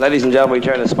Ladies and gentlemen, we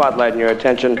turn the spotlight and your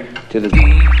attention to the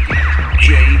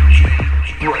DJ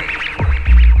Break.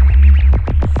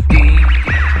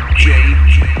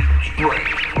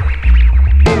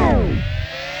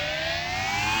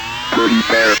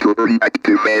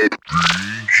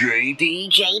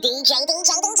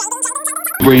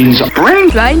 BrainZ.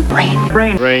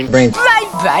 Brain.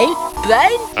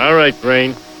 All right,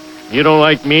 Brain. You don't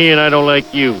like me and I don't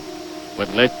like you.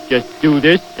 But let's just do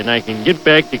this and I can get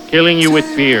back to killing you with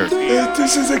beer.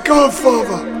 This is a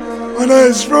Godfather. When I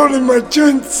was rolling my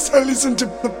joints, I listened to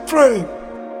the Brain.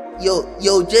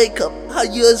 Yo, Jacob, how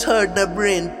yours heard the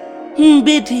Brain?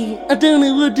 Betty, I don't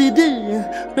know what to do.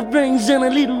 The brain's on a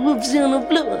little whoops on a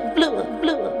blower.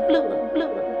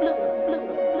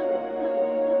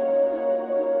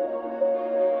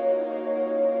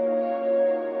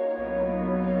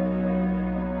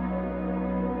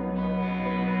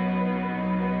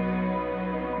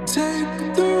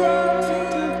 Take the road to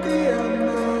the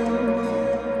unknown.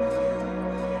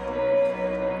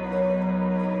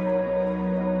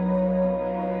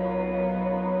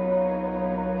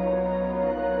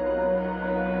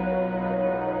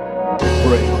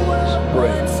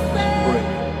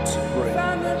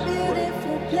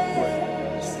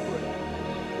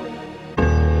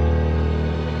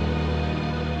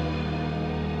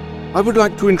 I would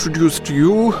like to introduce to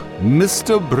you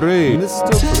Mr. Brain.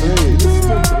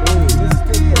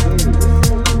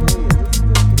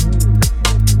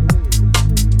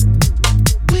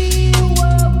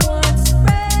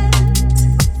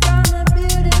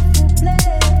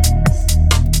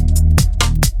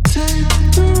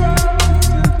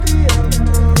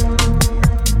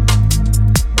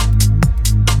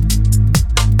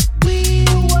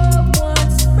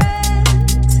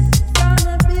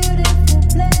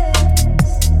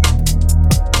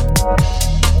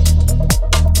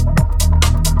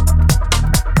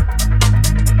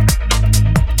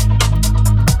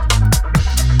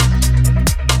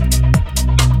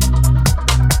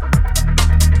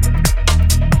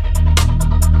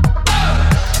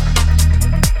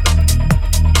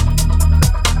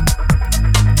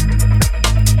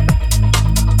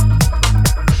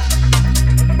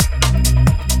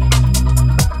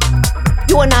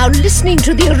 Listening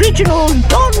to the original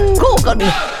Don Gorgon,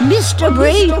 Mr.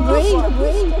 Brain.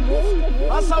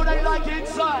 That's how they like it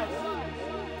inside.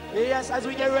 Yes, as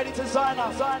we get ready to sign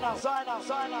up.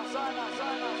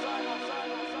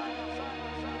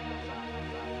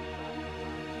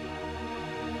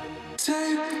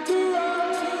 Take the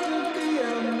road to the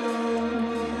unknown.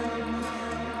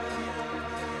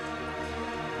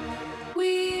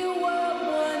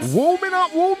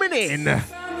 Warming in.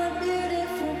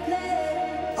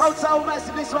 Hotel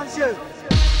Massive, this one's you.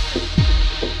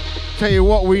 Tell you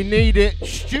what, we need it.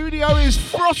 Studio is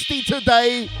frosty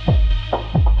today.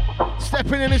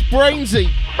 Stepping in is BrainZ.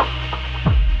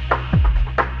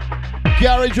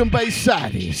 Garage and Bass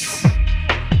Saddies.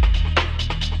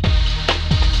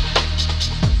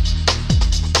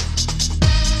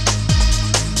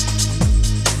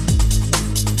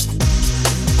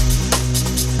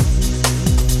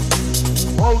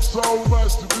 Hotel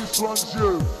Massive, this one's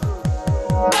you.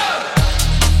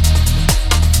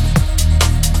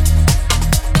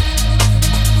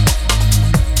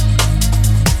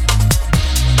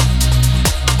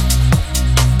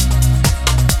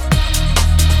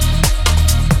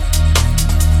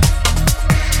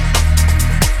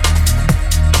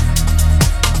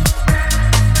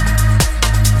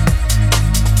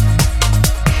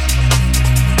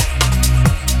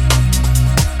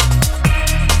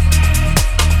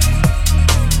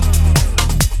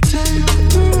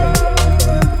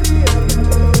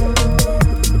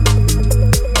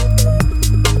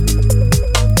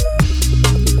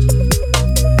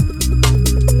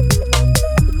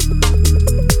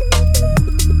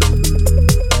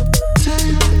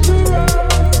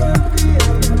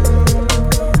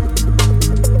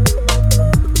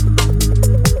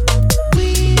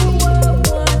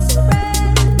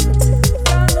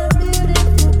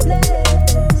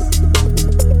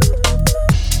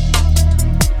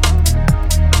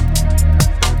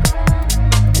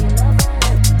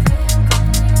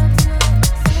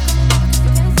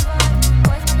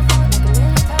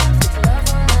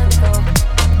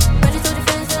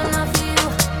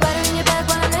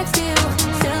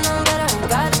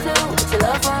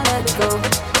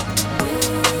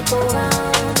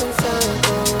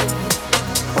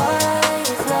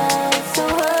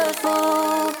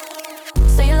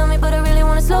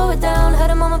 Slow it down,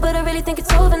 had a mama, but I really think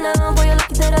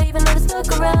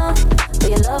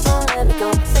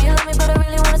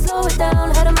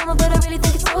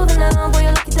it's over now. Boy,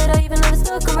 you're lucky that I even never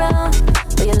stuck around.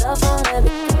 but your love won't let me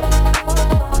go.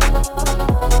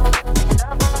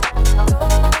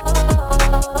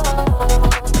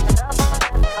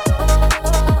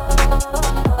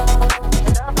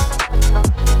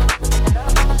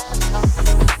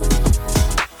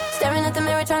 Staring at the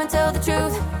mirror, trying to tell the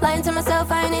truth. Lying to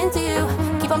myself, I ain't into you.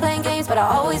 Keep on playing games, but I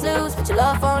always lose. But your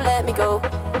love won't let me go.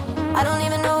 I don't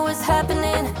even know what's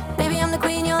happening. Baby, I'm the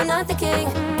queen, you're not the king.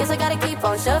 Guess I gotta keep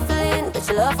on shuffling, but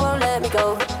your love won't let me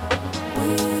go.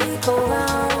 We go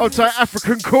round. Outside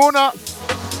African Corner.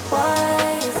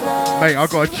 Why is love Mate, I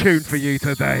got a tune for you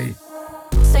today.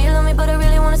 so you love me, but I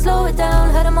really wanna slow it down.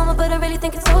 Heard a mama, but I really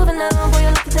think it's over now. Boy,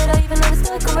 you're lucky that I even ever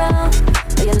stuck around.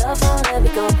 But your love won't let me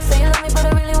go. So you love me, but I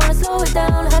really wanna slow it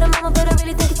down. Heard a mama, but I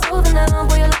really think it's over now.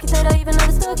 Boy, you're lucky that I even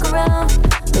ever stuck around.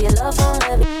 But your love won't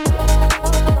let me go.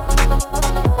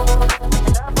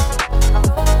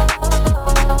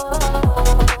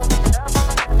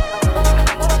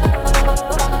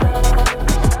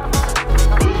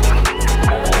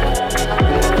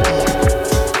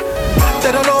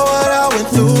 They don't know what I went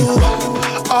through,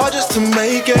 all just to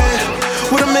make it.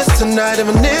 Would've missed tonight if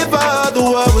I never the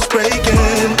world was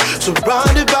breaking.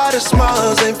 Surrounded by the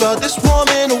smiles, ain't felt this warm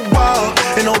in a while.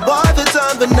 Ain't no bother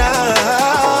time but now.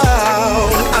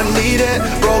 I need it,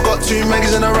 bro, got two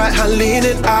magazines in the right hand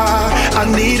leaning. I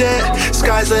need it,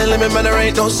 sky's the limit, man, there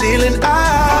ain't no ceiling.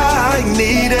 I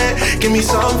need it, give me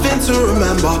something to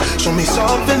remember. Show me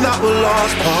something that will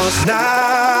last past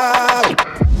now.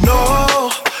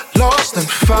 No, lost and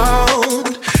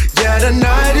found. Yeah, the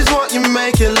night is what you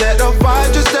make it. Let the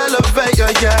vibe just elevate you.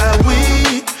 Yeah,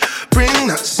 we bring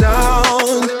that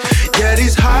sound. Yeah,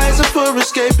 these highs are for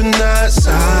escaping that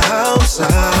sound.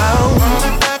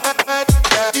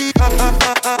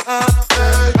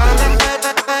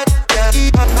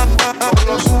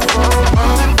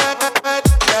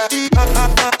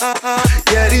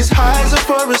 Yeah, these highs are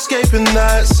for escaping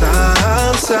that sound.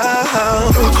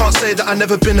 I can't say that I've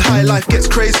never been high. Life gets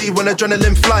crazy when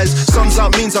adrenaline flies. Sun's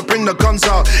out means I bring the guns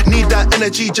out. Need that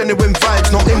energy, genuine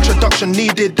vibes. No introduction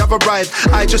needed, I've arrived.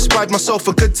 I just spied myself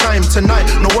a good time tonight.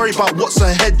 No worry about what's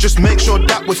ahead, just make sure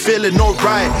that we're feeling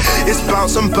alright. It's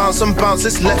bounce and bounce and bounce.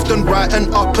 It's left and right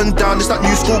and up and down. It's that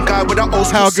new school guy with that old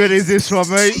school. How good is this one,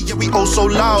 mate? Yeah, we all so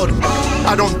loud.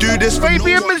 I don't do this for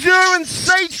Baby no and Missouri and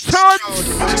Sage Todd.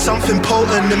 Something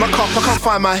potent in my cup, I can't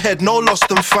find my head. No lost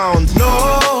and found.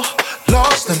 No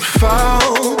lost and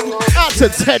found. Out to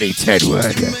Teddy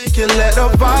Tedward. Make it let the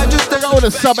vibe just All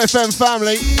the Sub FM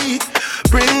family.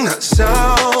 bring that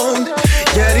sound.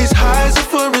 Yeah, these highs are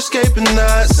for escaping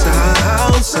that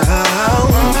sound.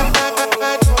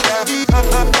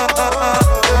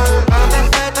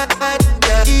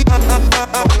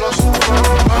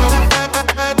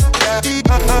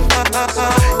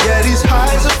 Yeah, these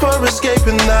highs are for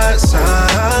escaping that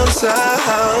sound.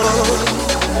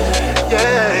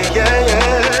 Yeah, yeah,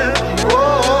 yeah.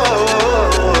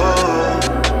 Whoa,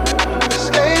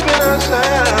 escaping that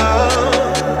sound.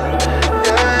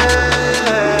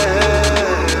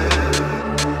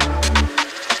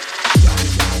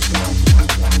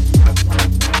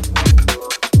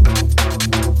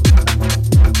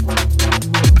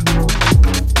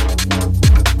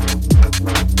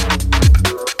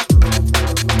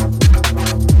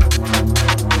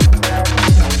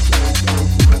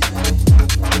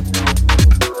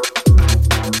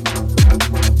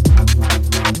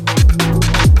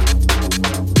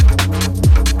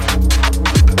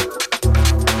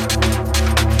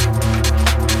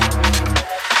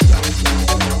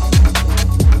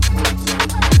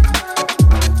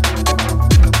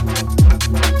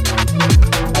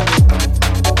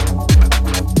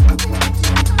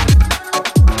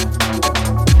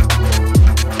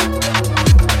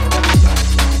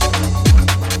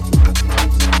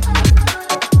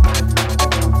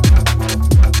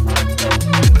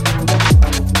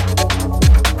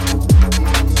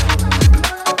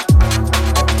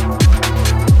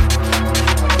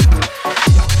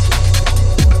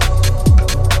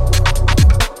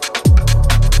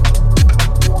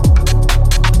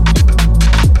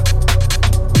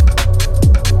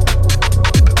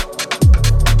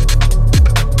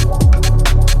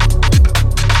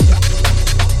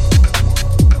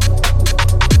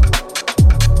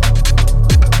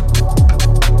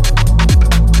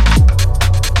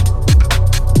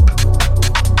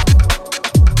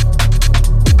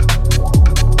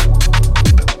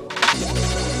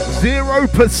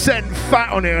 Percent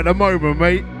fat on it at the moment,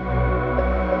 mate.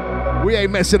 We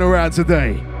ain't messing around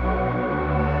today.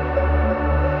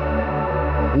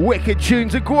 Wicked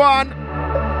tunes of Guan.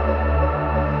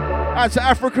 That's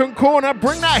African Corner.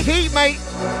 Bring that heat, mate.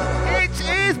 It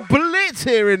is blitz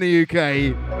here in the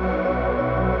UK.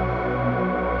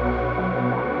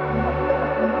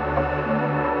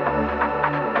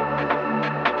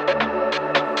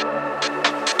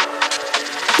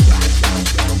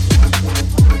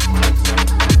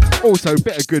 Also,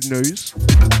 bit of good news.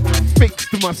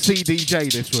 Fixed my CDJ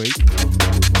this week.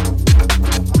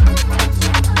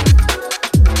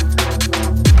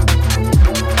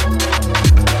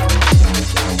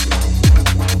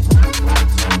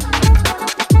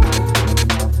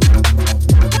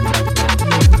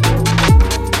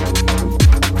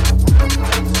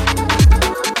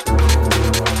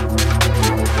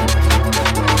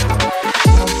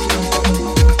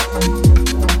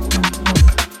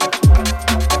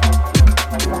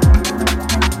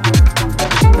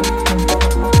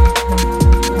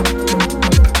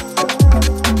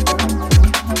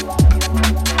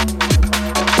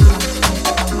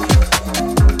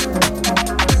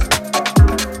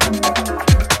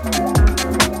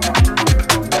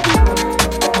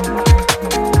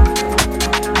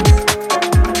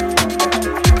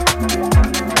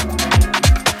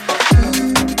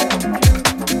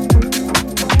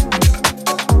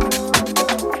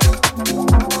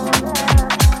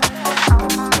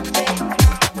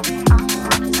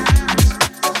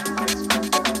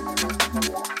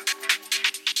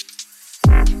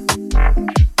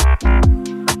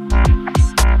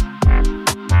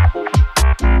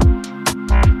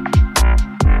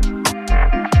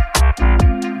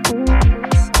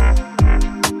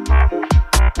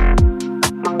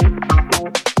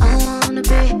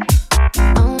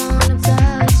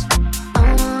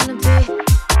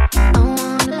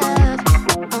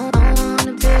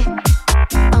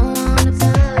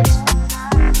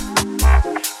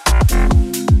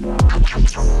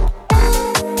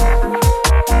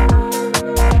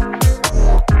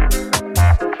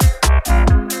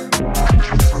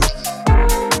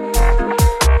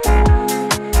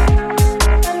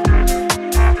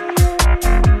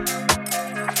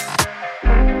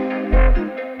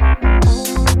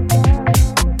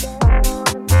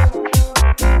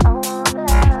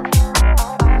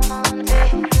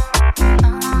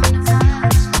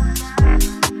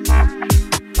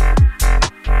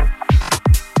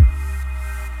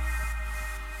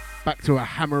 To a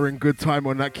hammering good time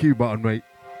on that cue button, mate.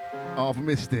 Oh, I've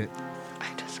missed it. I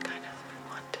just kind of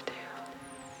want to do.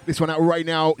 This one out right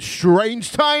now.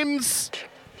 Strange Times.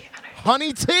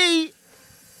 Honey T.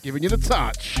 Giving you the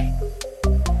touch.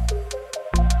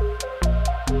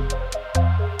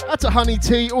 That's a Honey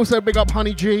T. Also big up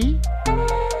Honey G.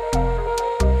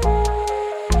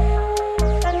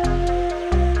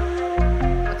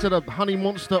 That's a Honey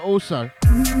Monster also.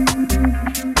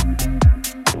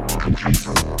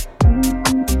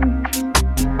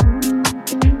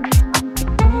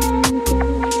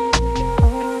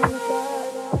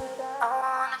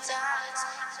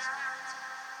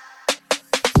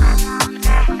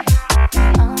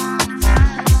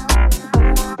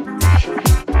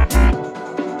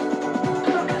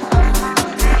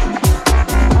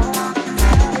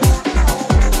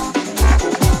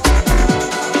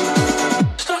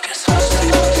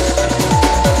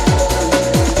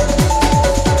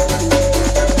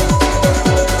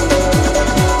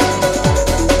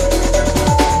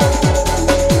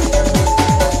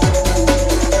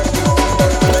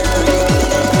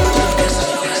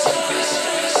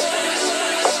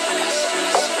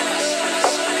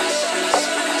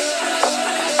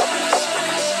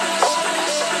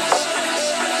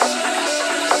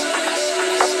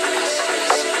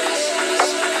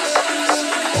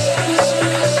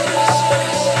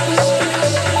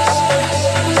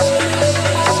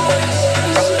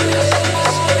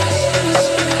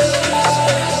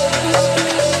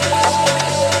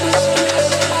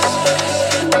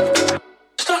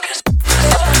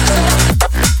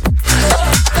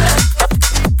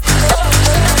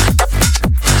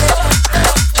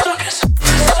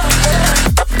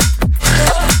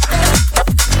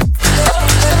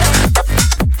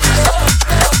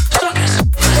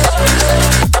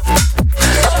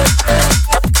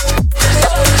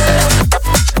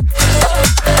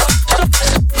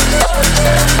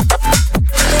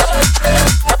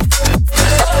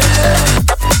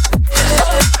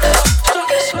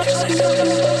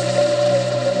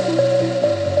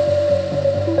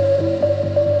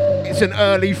 An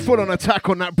early full-on attack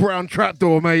on that brown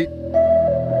trapdoor, mate.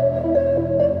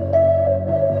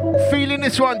 Feeling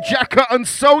this one, Jacka and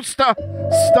Solster,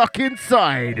 Stuck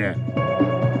Inside.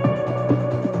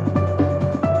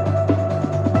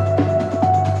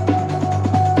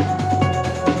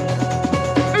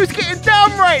 Who's getting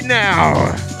down right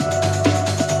now?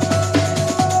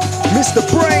 Mr.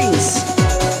 BrainZ.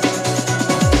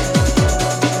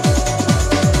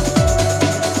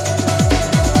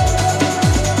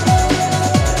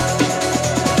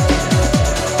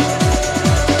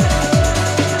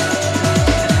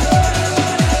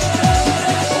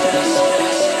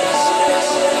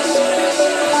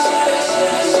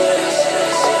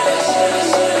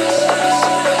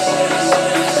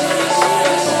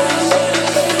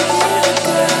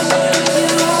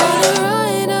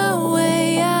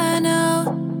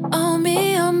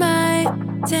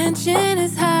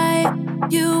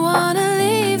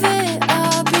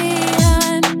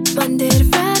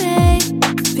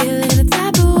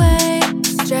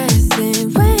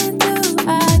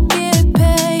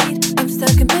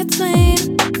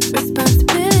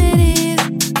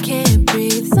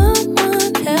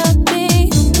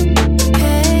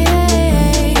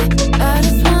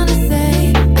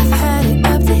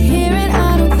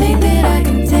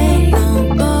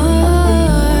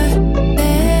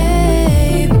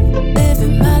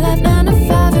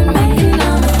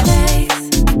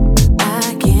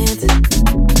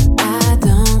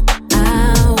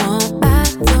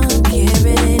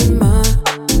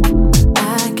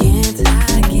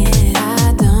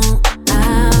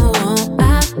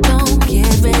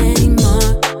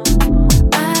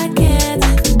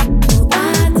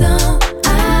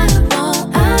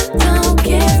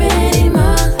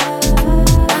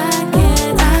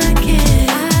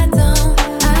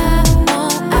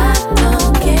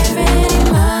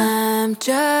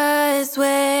 just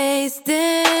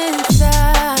wasting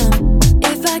time.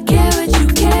 If I care what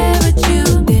you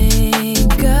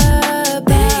think about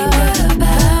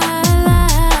my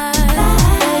life.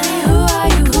 Baby,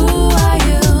 who are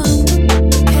you?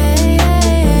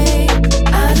 Hey,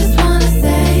 I just wanna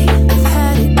say I've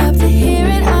had it up to here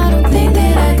and I don't think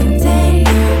that I can take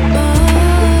more.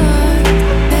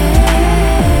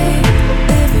 Hey,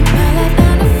 living my life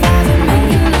 9 to 5 and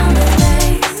making all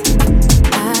mistakes.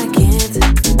 I can't,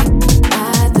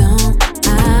 I don't, I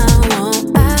won't,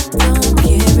 I don't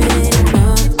care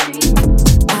anymore.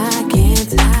 I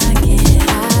can't, I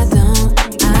don't,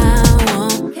 I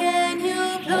won't. Can you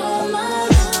blow my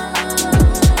mind?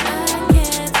 I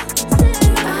can't,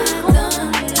 I don't,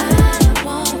 I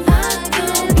won't, I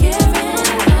don't care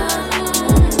anymore.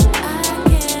 I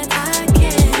can't, I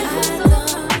don't,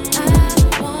 I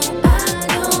won't, I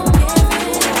don't care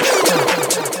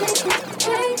anymore.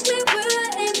 Take me where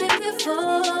I ain't been before.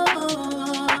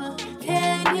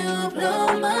 Can you blow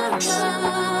my mind?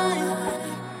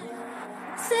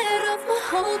 Set off my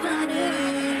whole body,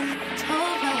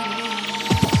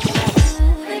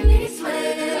 Make me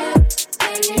sweat,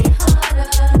 make me harder,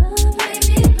 make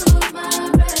me lose my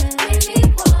breath, make me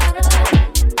water,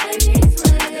 make me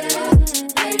sweat,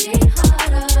 make me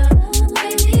harder,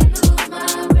 make me lose my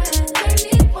breath, make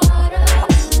me water,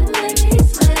 make me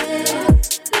sweat,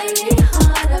 make me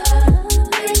harder,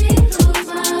 make me lose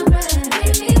my breath,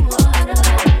 make me water,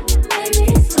 make me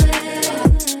sweat,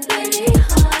 make me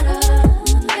harder,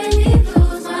 make me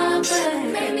lose my breath,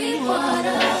 make me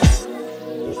water.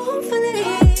 Hopefully,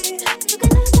 you can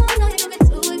last all night, don't get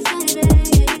too excited.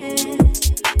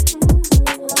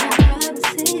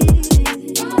 Privacy,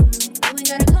 we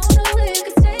gotta go nowhere, you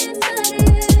can stay inside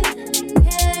it.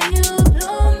 Can you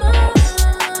blow my mind?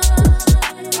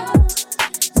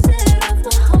 Set off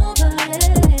my whole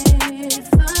body if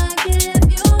I give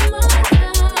you my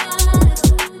time.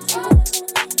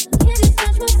 Can you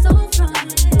touch my soul from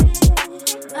it?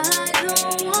 I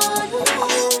don't wanna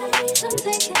wait. I'm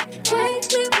taking, take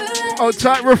me where I Oh,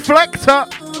 tight Reflector.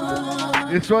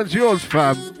 This one's yours,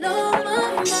 fam. blow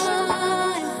my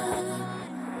mind.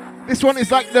 This one is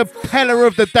like the Pella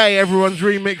of the day everyone's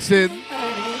remixing.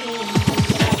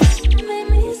 Make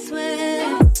me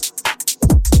sweat.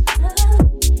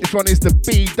 This one is the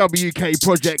BWK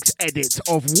Project's edit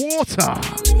of Water.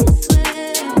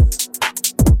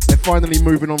 They're finally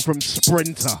moving on from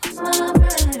Sprinter.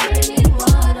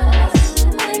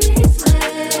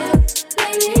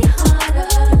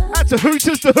 That's a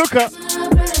Hooters the Hooker.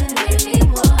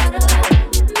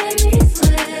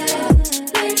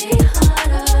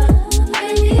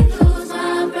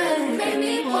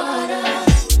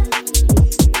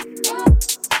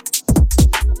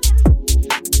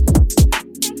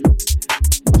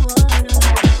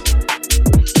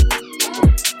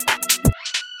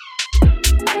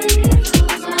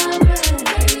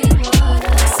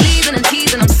 Sleeving and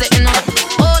teasing, I'm sitting on.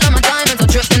 All of my diamonds are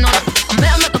drifting on. I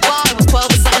met him at the bar, I was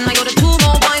 12 or something. I ordered 2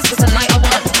 more wines, cause tonight I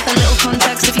want a little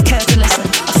context if you care to listen.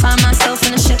 I find myself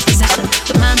in a shit position.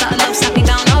 The man that I love sat me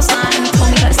down last night and he told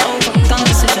me that it's over, done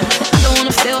decision. I don't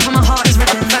wanna feel how my heart is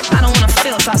ripping. In fact, I don't wanna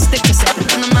feel, so I stick to sipping.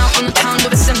 And I'm out on the town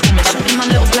with a simple mission. In my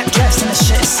little black dress and the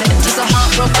shit is sitting. Just a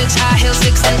heart broke bitch, high heels,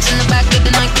 6 inch in the back of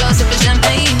the nightclub, sipping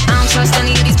champagne. I don't trust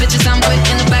any of these bitches I'm with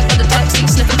in the back of the taxi,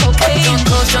 sniffing cocaine. Drunk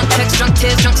calls, drunk texts, drunk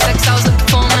tears, drunk sex. I was looking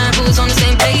for a man who was on the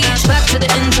same page. Back to the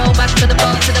intro, back to the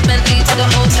bar, to the Bentley, to the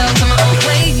hotel, to my own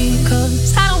way.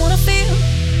 Cause I don't wanna feel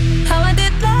how I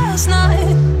did last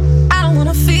night. I don't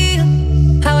wanna feel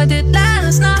how I did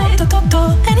last night.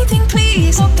 Anything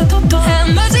please, have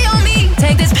mercy on me,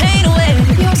 take this pain away.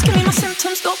 You're asking me my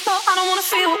symptoms, no, I don't wanna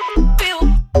feel.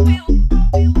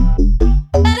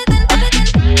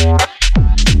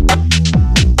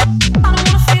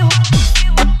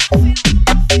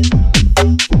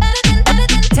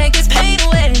 Take this pain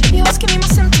away. You're asking me my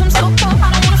symptoms, no, I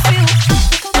don't wanna feel.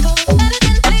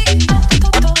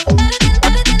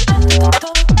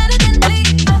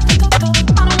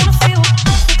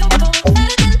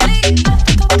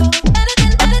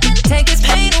 Take this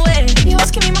pain away. You're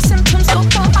asking me my symptoms, no, I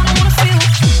don't wanna feel.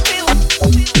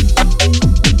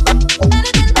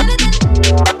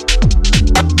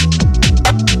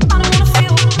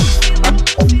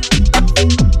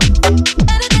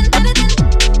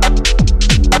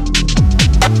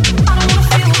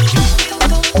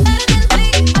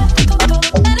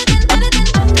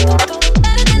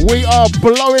 We are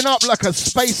blowing up like a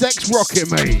SpaceX rocket,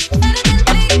 mate.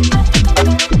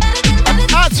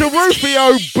 Out to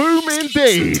Rufio, boom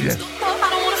indeed.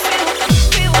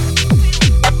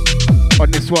 On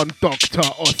this one, Dr.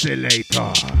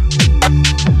 Oscillator.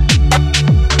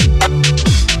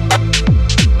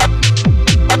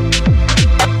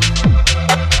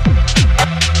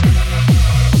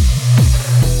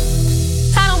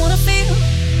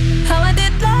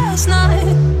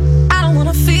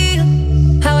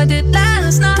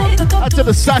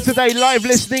 Saturday live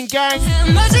listening gang.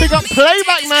 Big up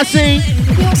Playback Massey.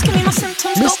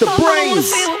 Mr.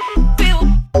 BrainZ.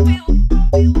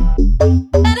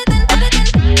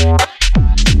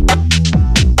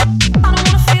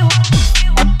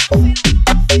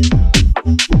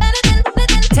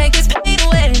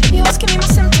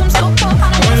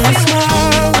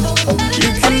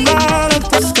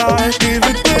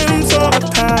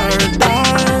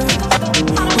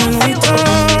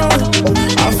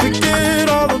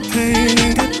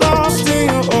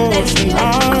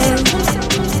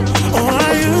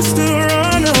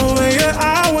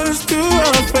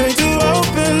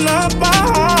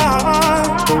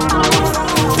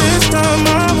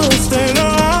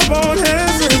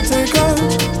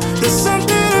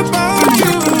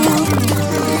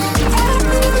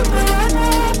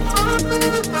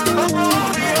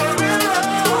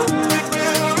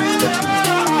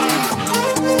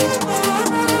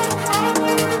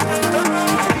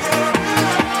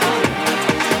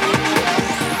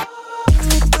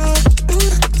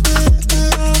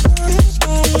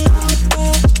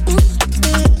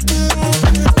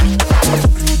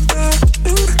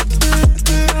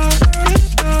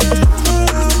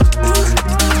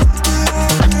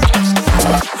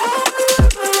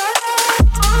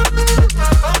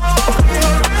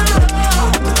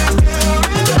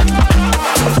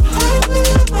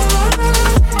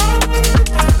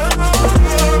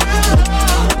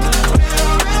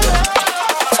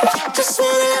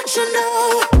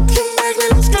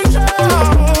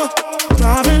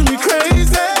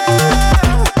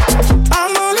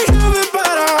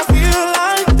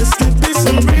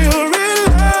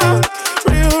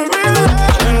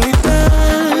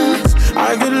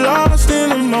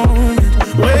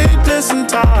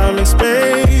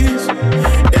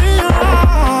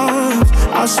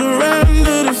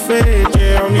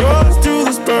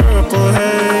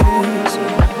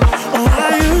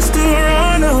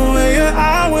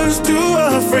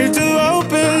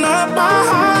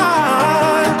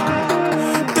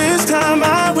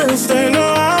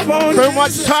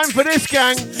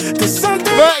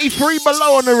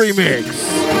 Below on the remix.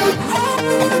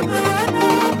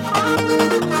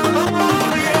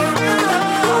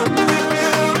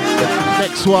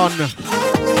 Next one.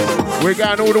 We're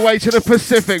going all the way to the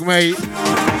Pacific, mate.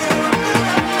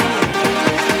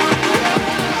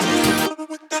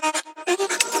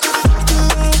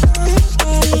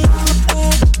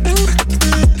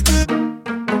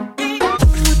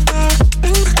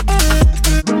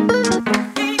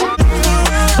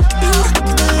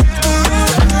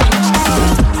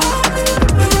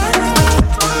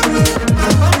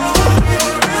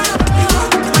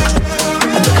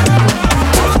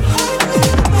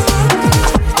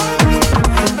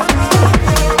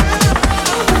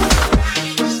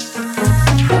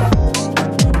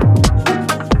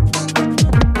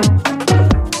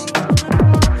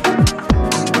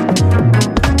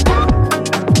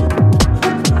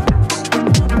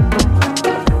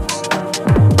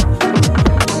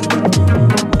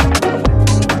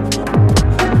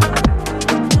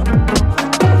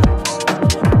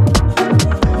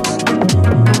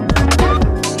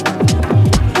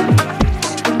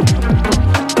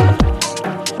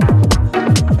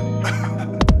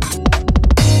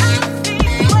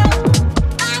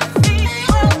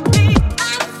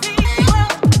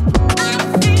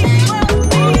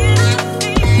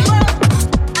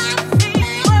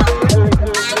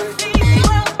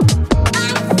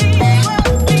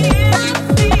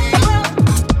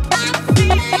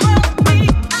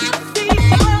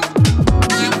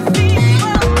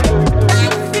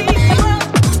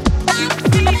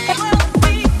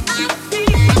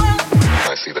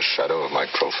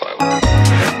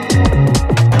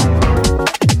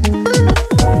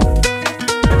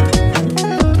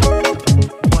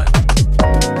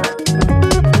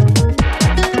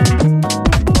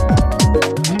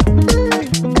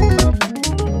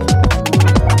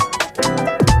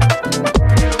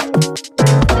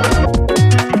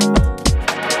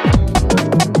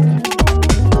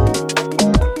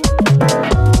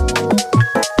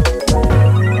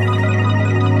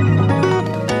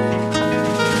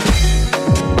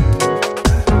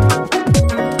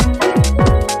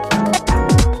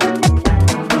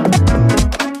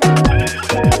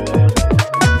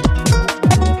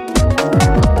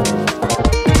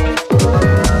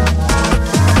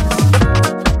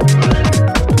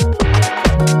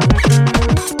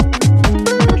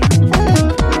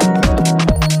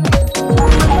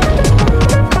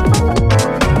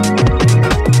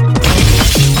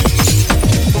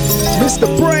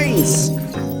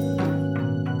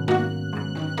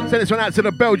 Send this one out to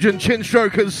the Belgian chin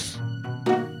strokers.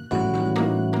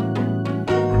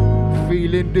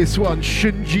 feeling this one,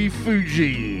 Shunji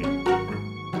Fuji.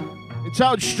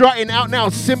 Entitled Strutting, out now,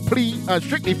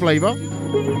 Strictly Flavor.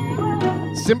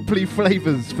 Simply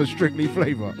Flavors for Strictly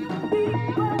Flavor.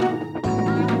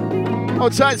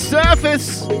 Outside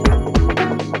Surface.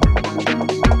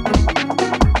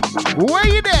 Where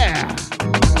you there?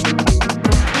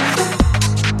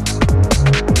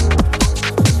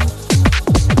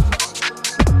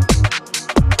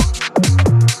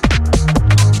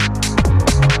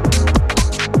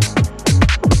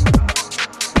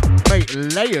 Mate,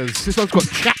 layers. This one's got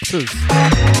chapters.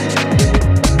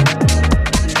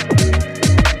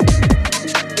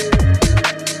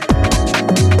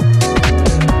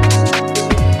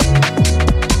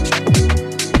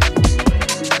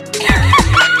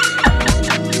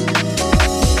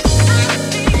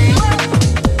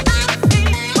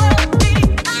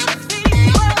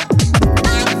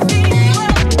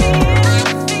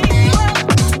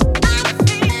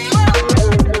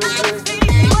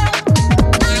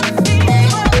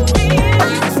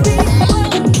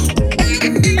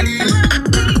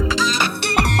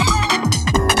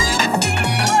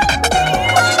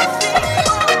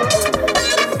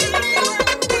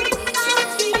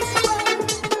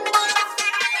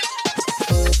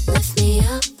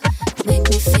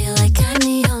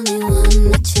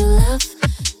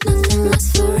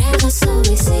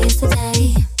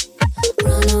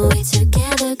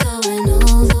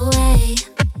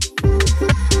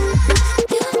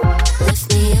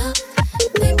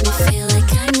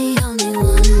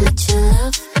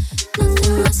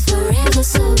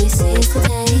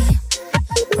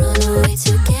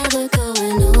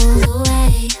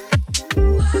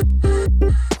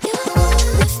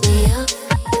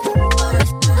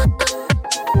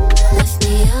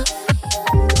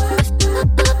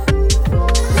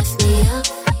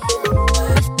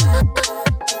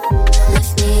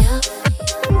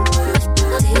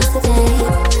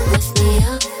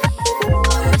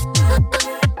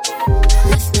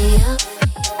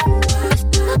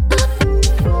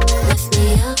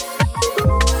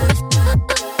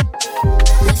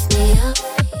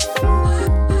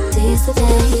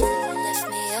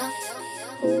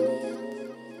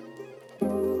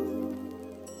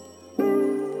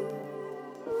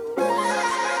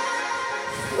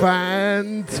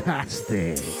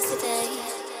 Fantastic.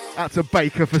 That's a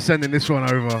Baker for sending this one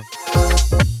over.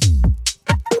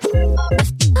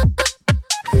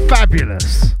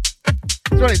 Fabulous.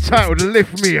 It's one entitled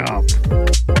Lift Me Up.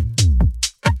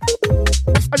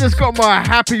 I just got my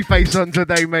happy face on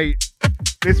today, mate.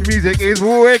 This music is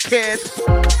wicked.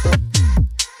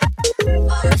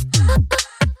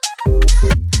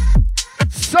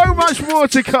 So much more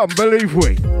to come, believe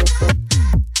we.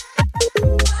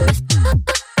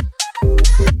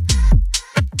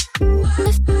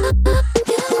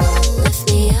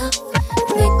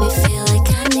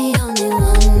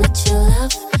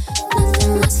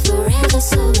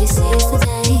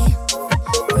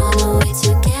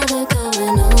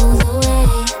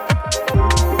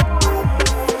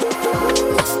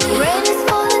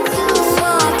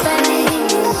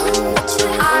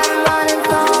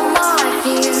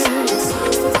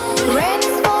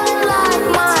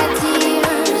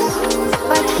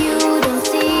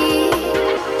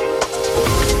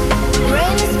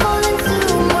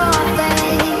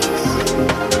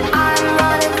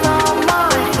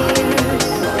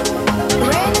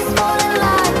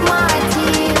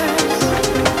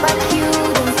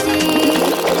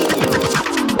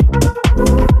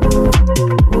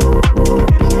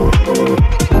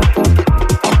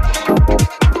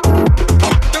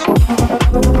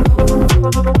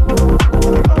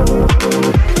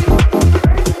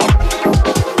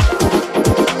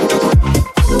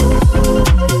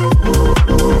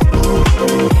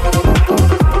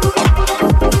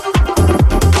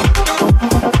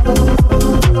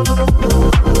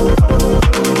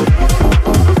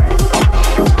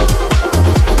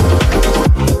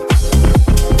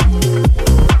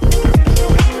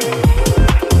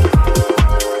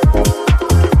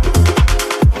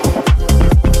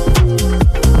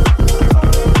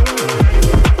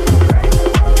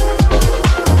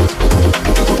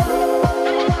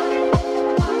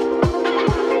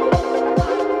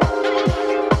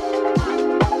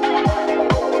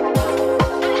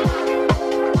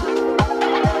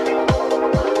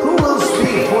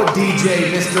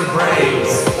 DJ Mr.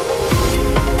 BrainZ.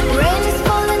 Rain is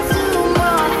falling to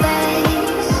my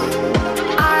face.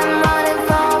 I'm running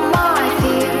from my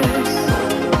fears.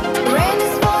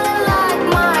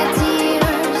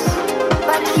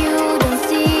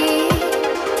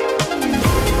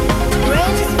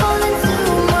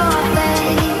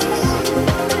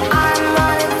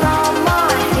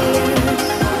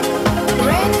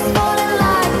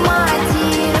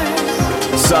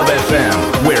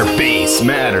 This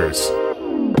matters.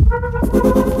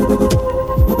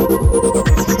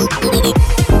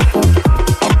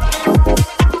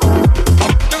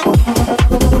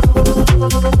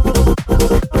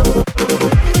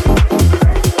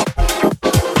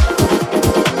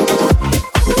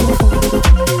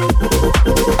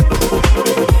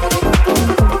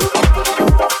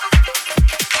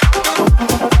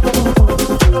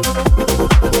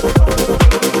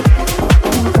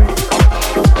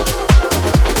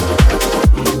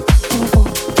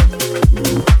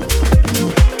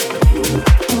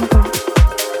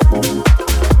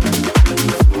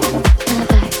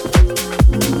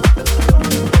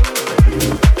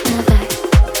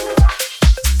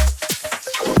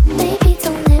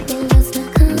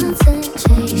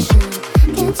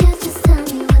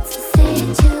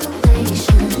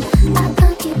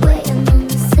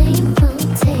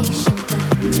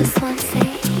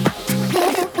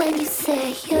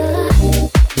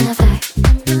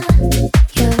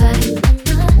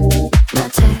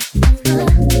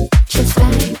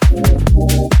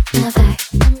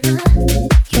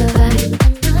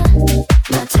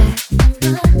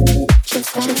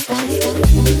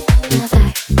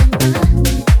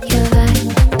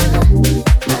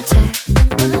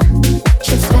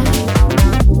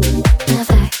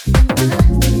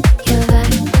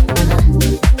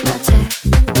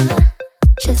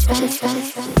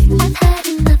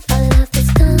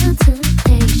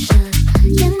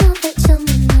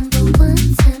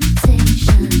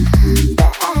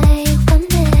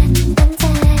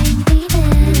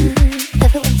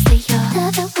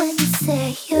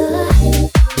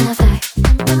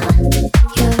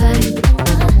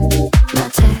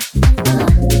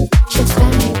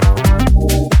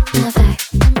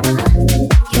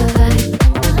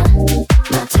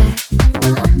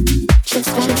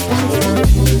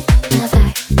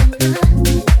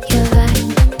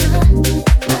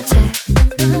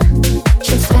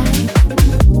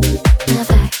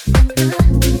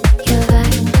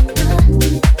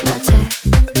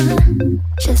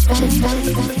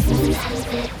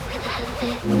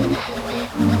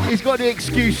 He's got the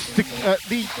excuse to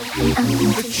the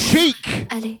cheek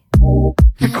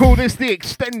to call this the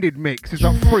extended mix. It's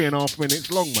like 3.5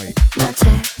 minutes long, mate.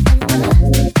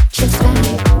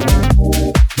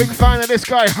 Big fan of this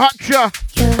guy, Hutcher,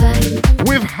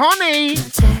 with Honey,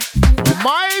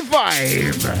 My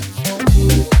Vibe.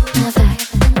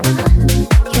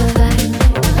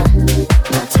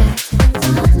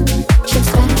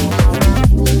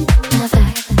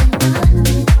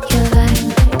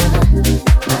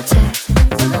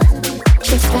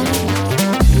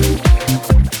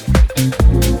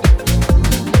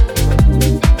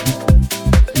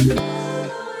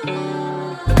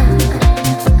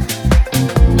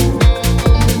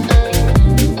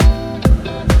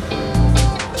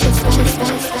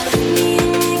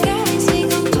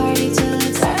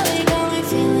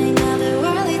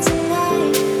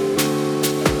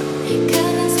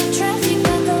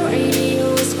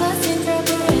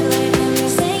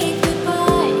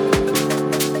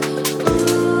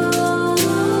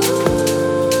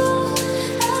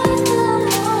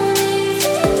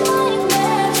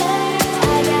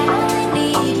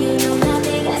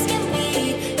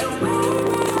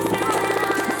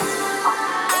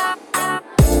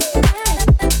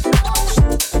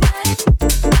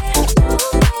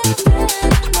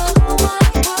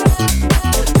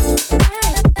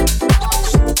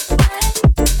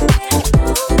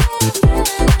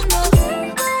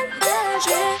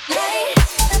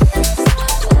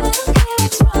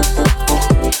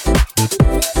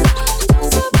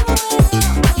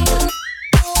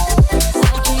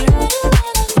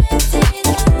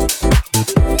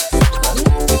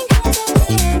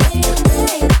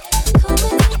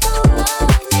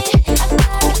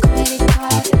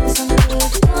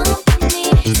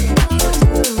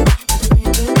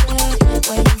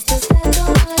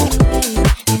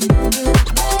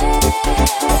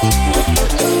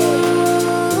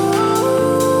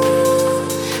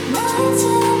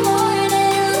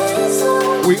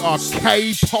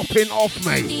 Popping off,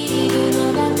 mate.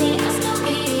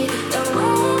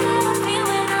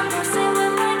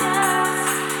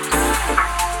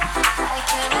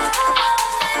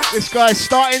 This guy's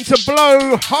starting to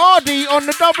blow. Hardy on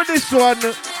the dub of this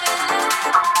one.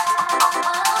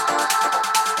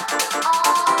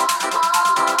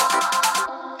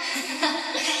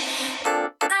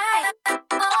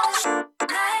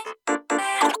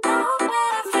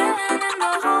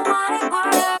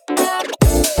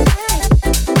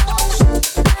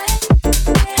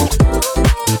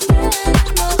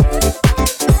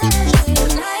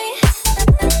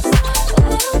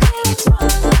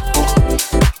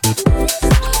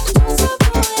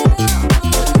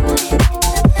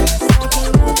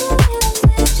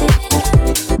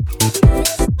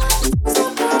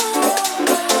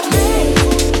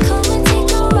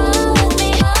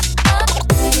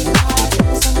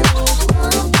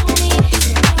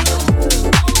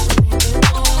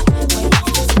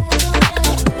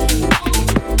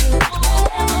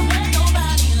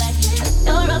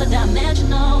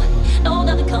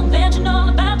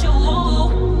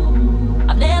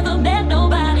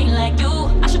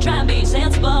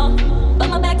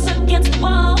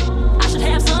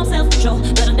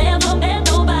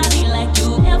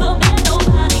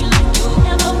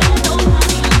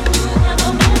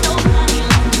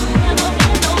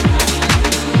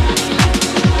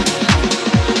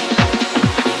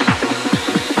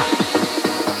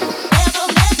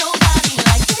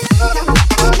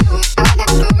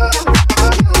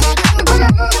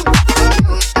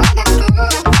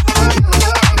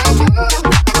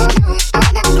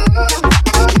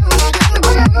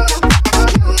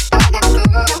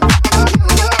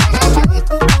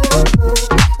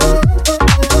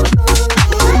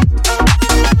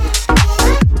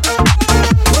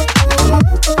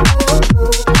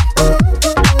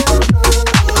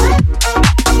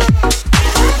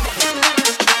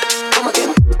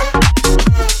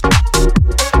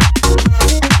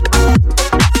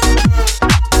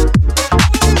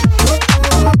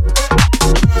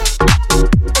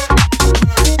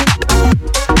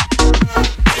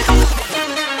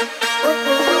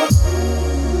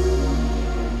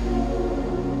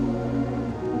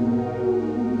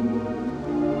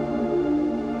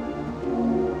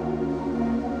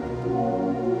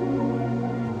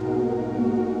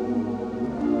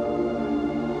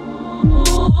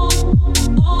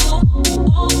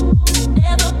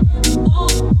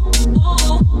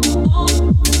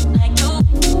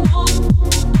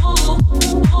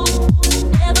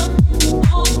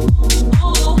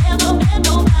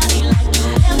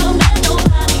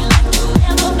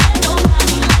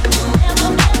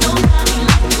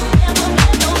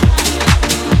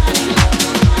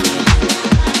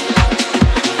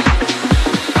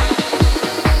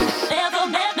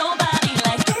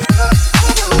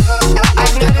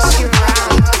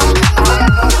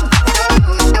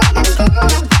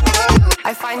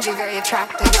 find you very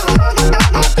attractive.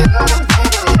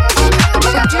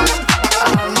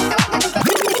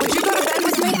 Would you go to bed with me? Would you go to bed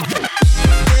with me?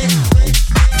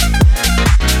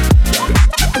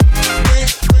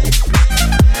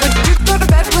 Would you go to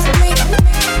bed with me?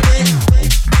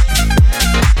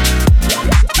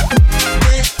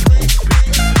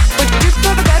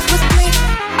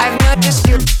 I've noticed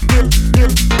you're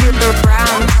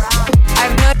brown.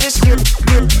 I've noticed you're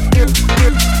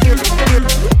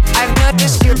I've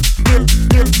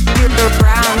noticed you're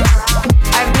brown.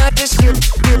 I've noticed you're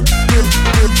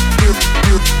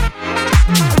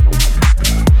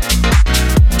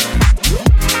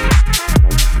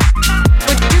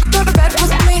Would you go to bed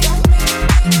with me?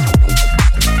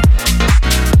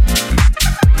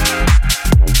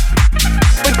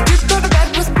 Would you go to bed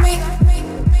with me?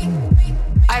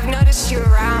 I've noticed you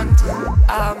around.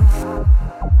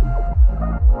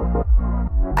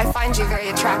 I find you very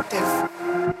attractive.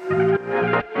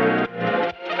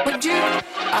 Would you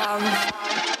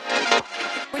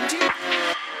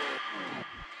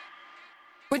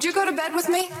would you go to bed with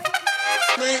me?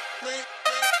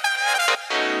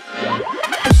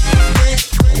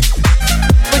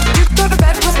 Would you go to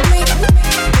bed with me?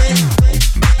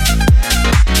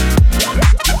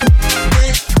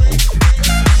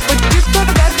 Would you go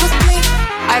to bed with me?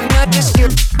 I've noticed you.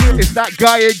 It's that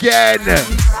guy again.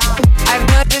 I've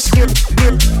noticed you.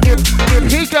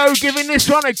 Higo giving this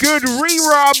one a good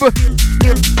re-rub.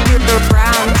 You're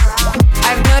brown.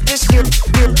 I've noticed you.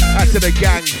 Out to the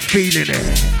gang, feeling it.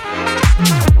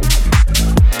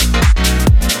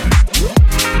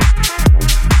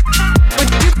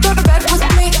 Would you go to bed with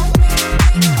me?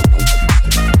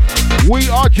 We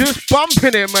are just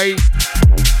bumping it, mate.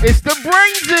 It's the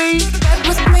BrainZ. Bed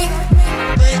with me.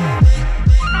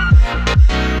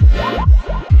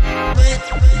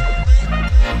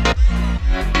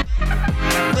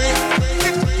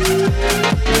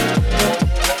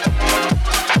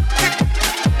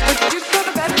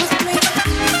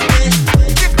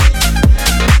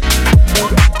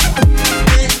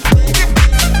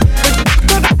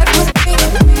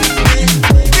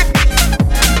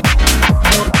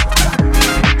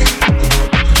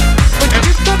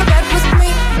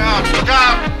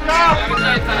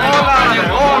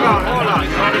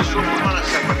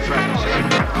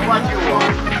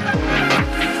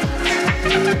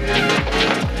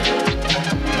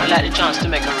 I'd like the chance to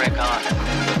make a record.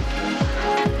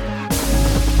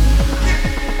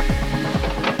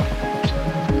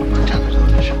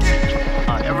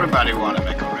 Everybody want to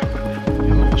make a record.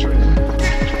 You know what's ready.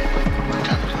 What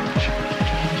time is it?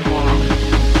 Tomorrow.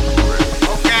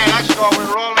 Okay, let's go.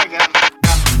 We're rolling again.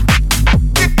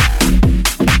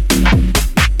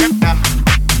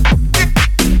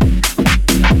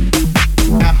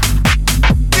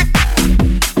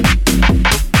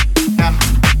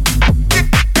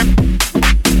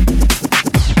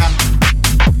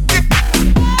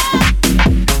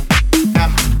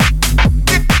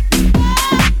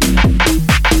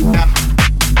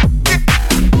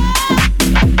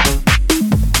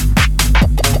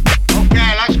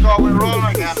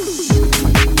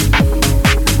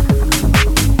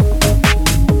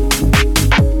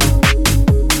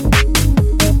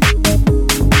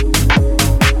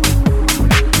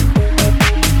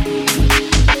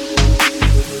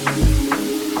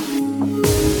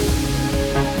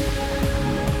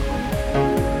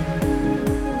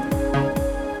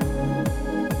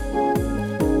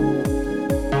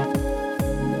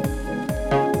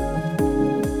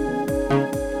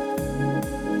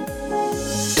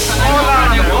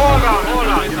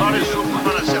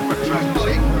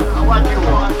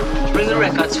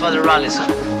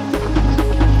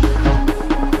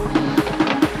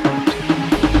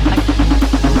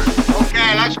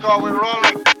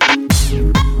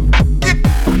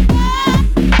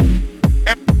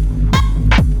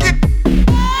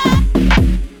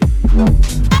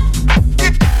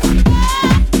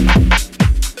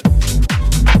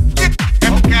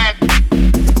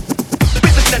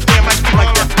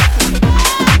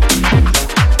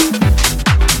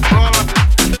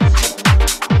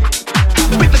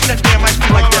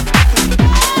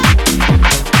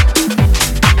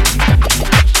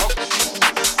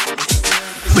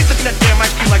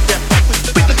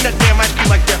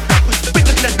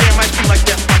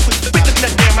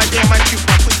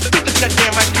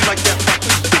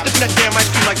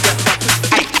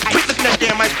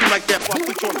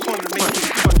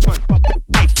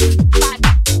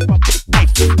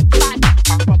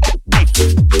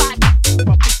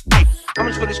 How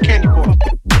much for this candy bar?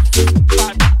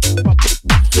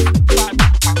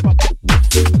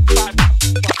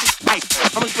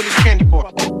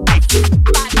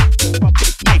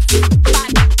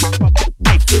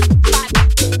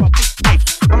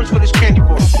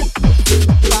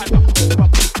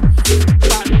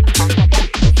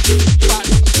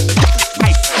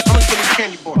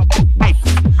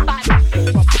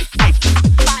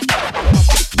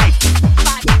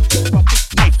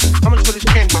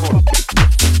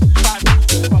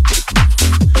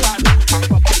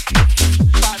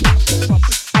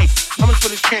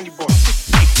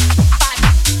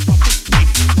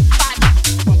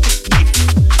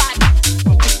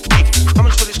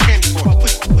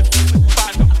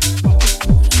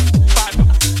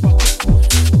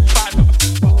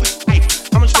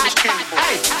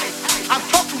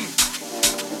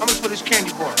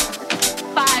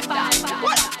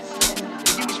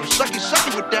 sucky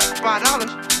sucky with that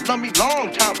 $5. Love me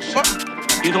long time or something.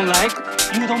 You don't like,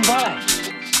 you don't buy.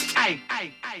 Hey,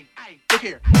 look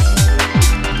here.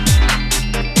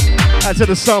 Out to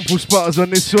the sample spotters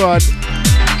on this one.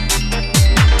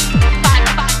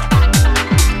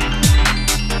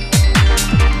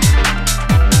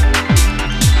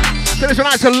 So this one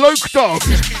out to Loke Dog.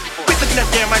 Quit looking at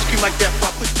damn ice cream like that.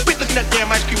 Quit looking at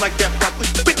damn ice cream like that.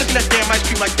 Quit looking at damn ice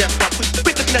cream like that.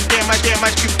 Quit looking at damn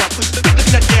ice cream. Quit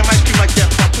looking at damn ice cream like that.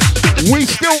 We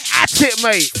still at it,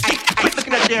 mate. Quit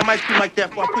looking at damn ice cream like that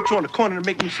before I put you on the corner to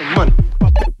make me some money.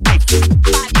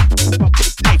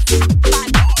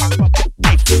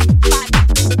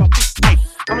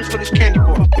 How much for this candy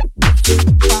bar?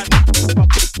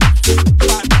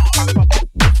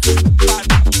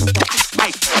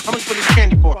 How much for this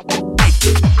candy bar?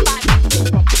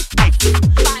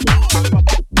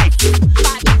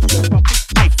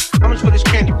 How much for this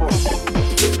candy bar?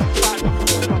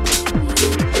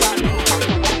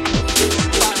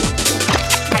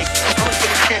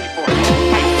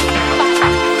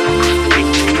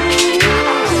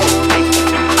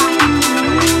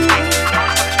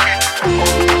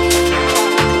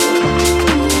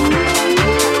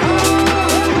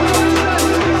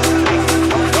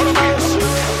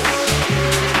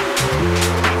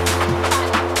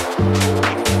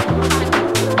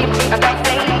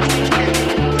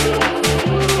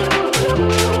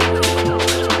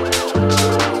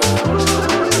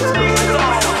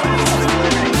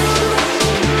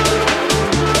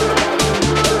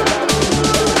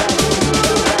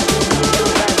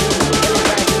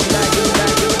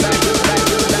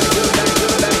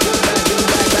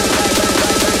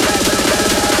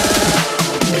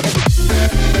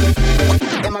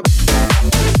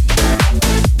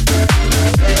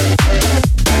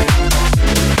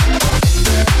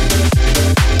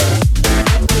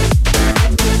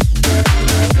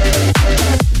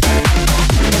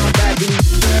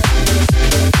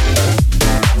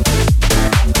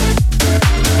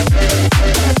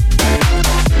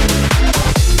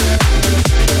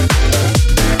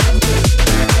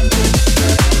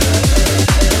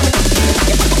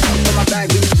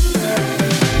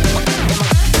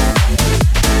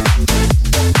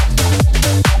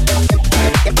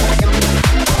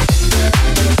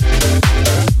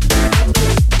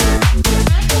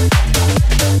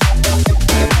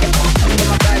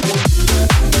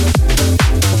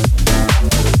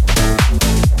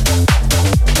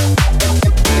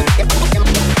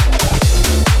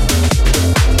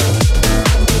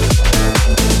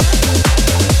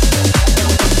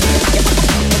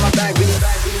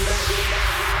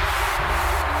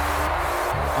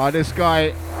 This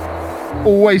guy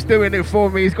always doing it for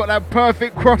me. He's got that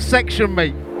perfect cross section,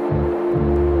 mate.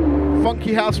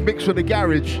 Funky house mix for the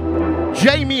garage.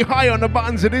 Jamie high on the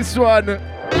buttons of this one.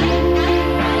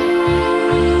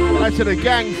 Right to the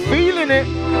gang, feeling it.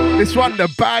 This one, The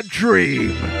Bad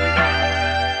Dream.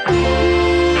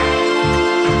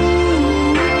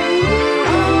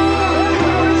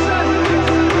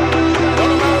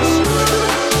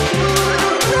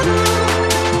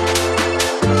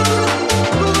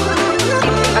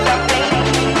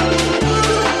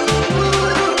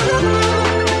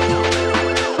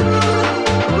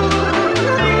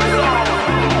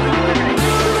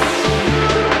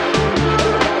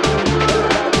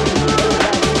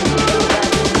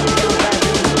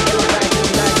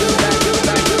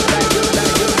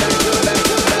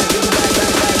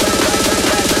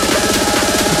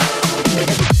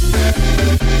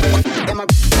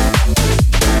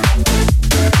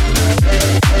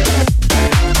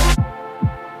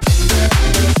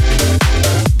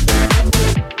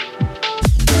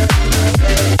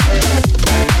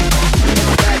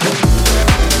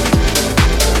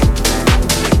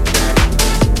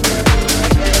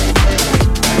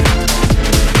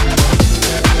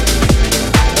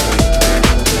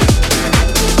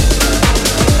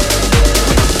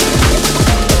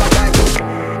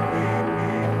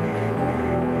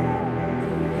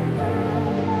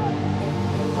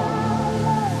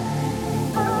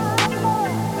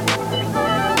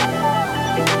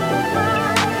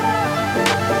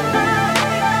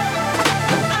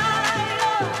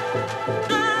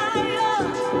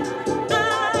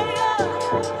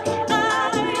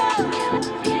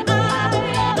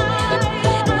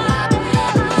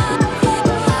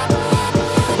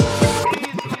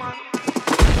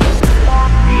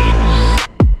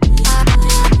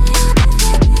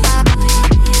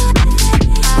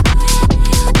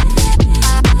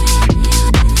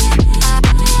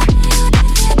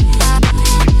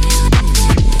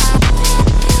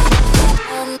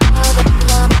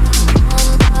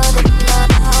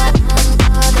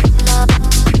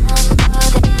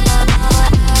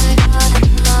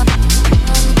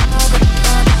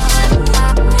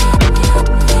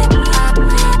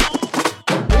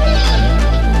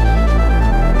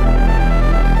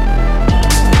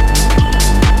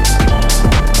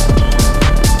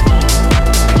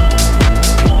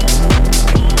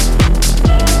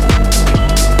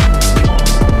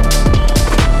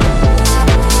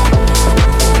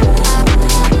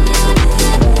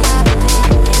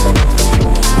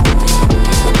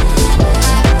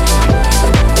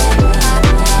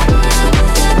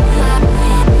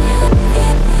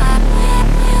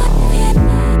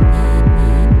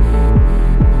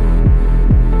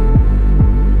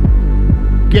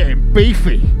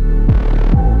 beefy.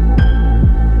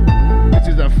 This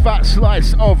is a fat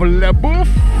slice of Le Bouffe.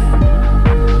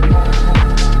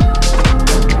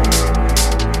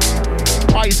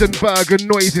 Heisenberg and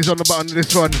noises on the button of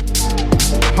this one.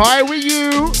 Hi with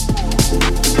you.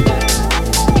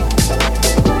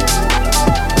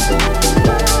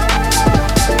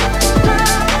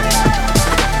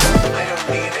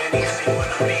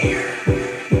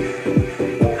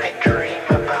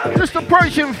 Just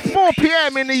approaching 4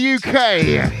 p.m. in the UK.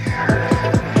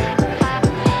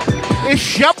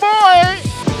 It's your boy,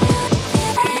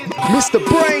 Mr.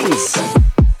 BrainZ.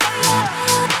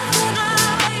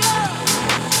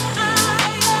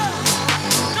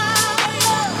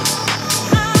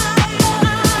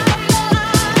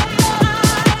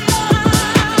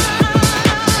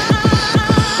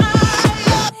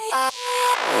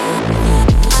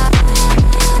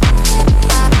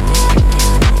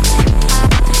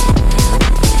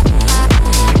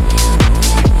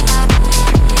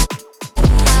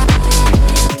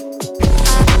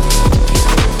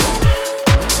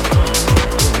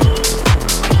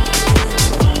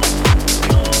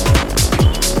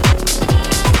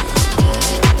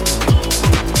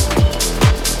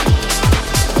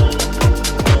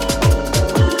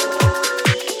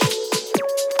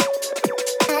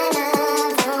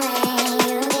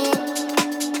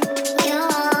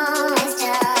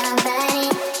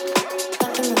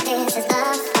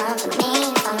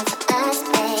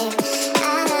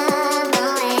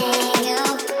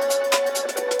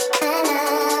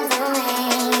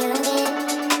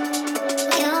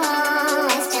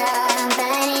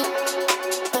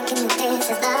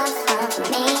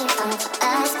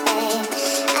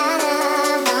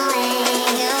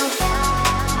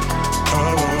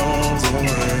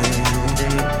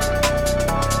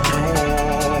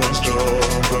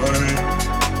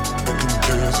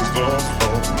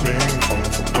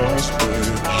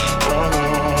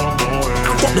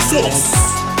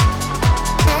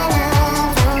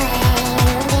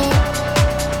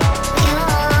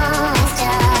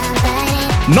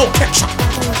 No ketchup,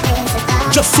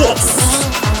 just sauce.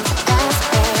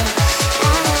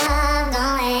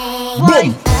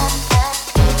 Boom.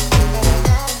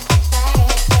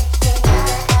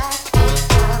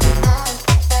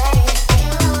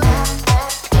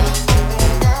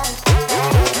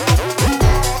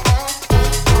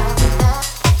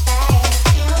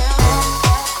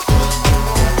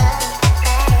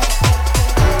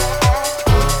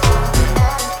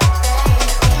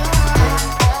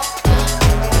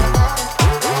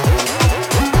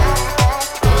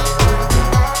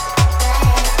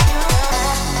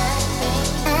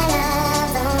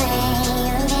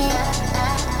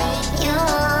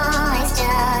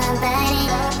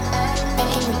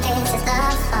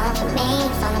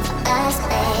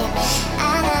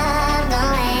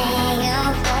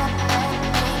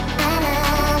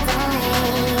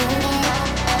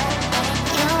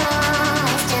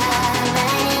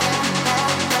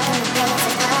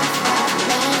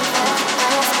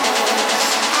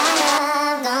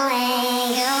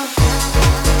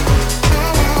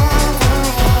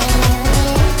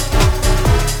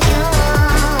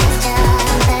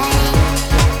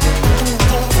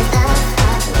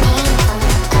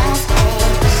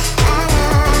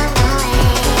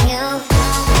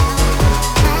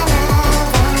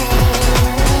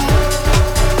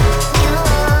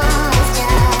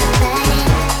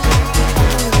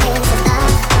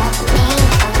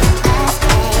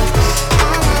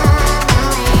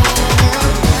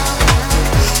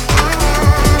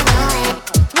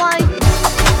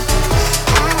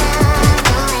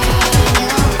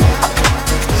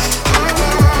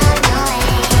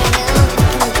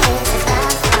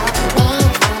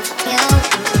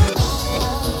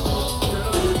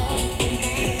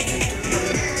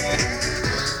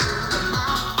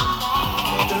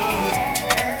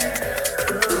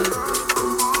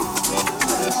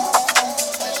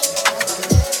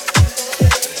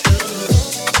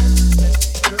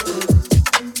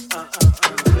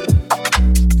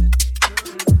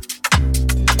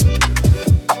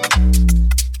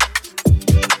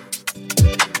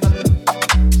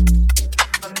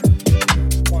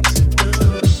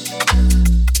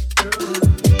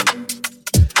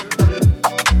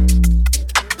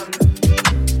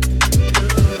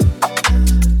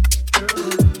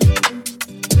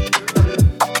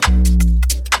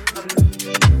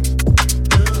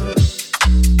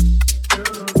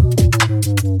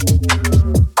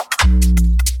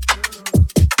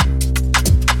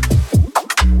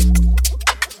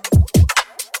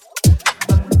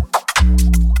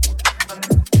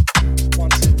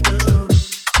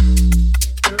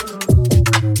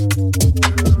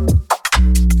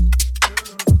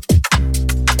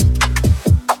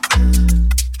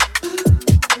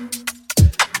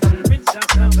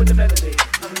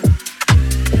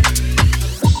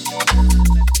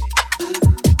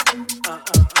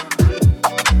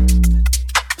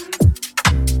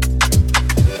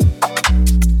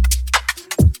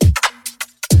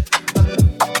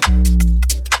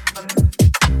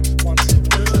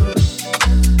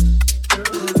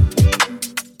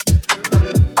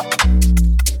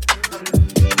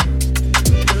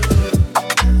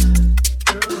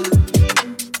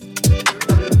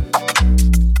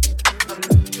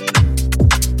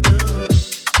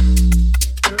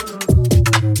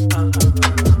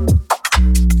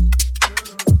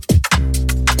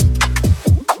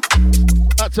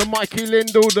 out to Mikey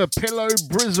Lindell, the Pillow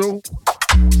Brizzle.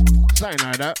 Something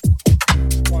like that.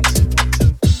 1, 2, 1,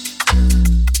 2.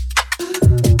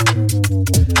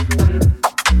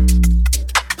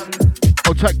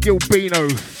 I'll take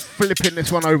Gilbino flipping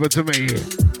this one over to me.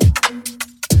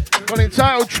 One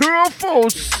entitled True or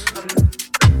False.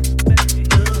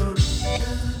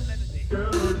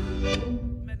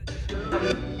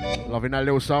 Loving that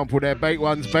little sample there. Bait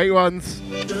ones, bait ones.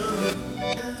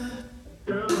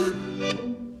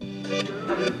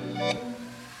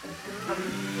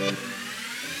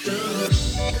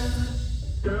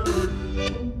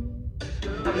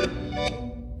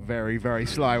 Very, very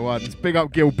sly ones. Big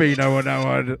up Gilbino on that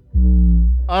one.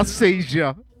 I sees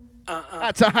ya.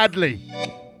 That's a Hadley.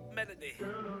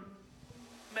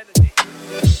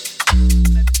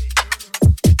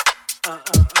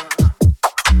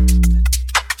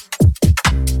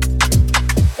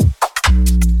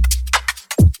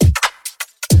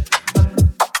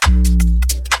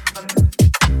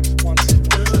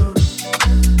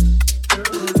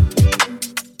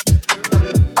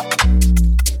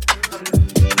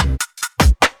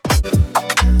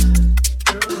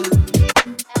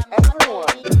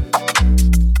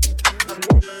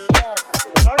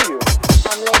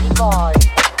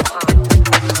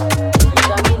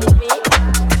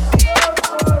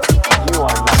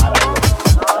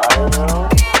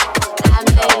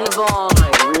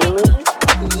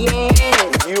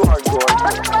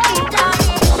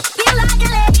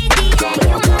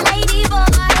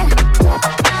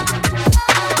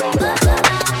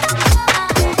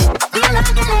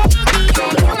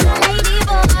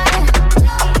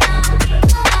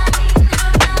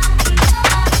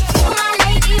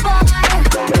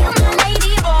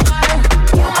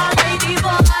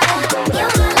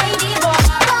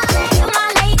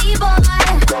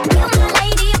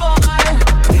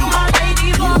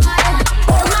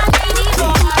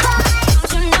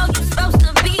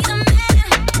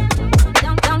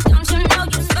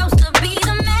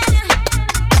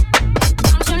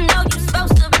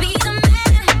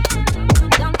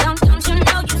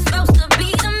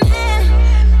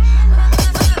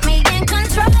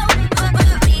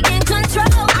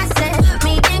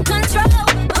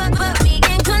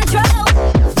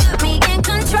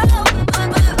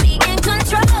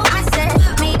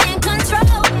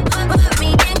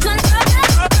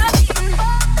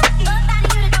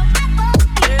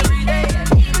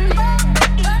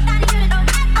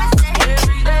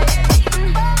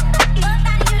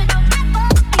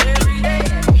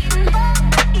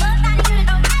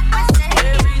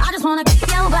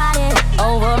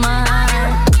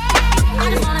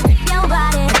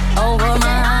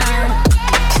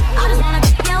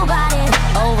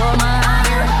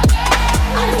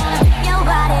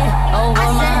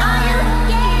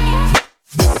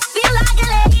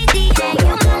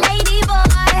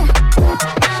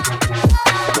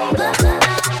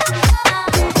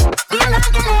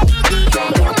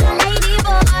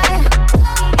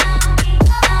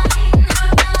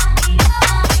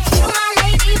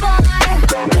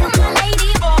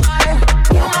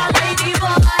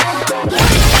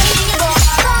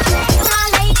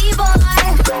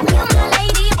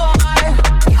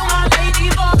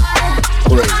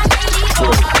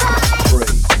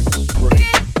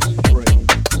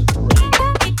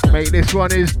 This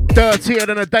one is dirtier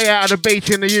than a day out of the beach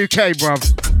in the UK, bruv.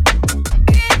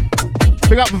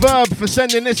 Big up Verb for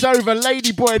sending this over.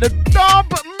 Ladyboy, the dub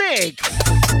mix.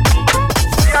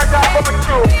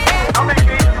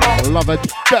 Love a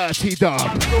dirty dub.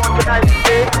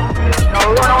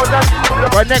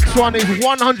 Right, next one is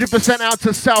 100% out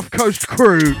to South Coast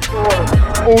crew.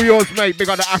 All yours, mate. Big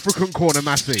up the African corner,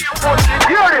 Massey.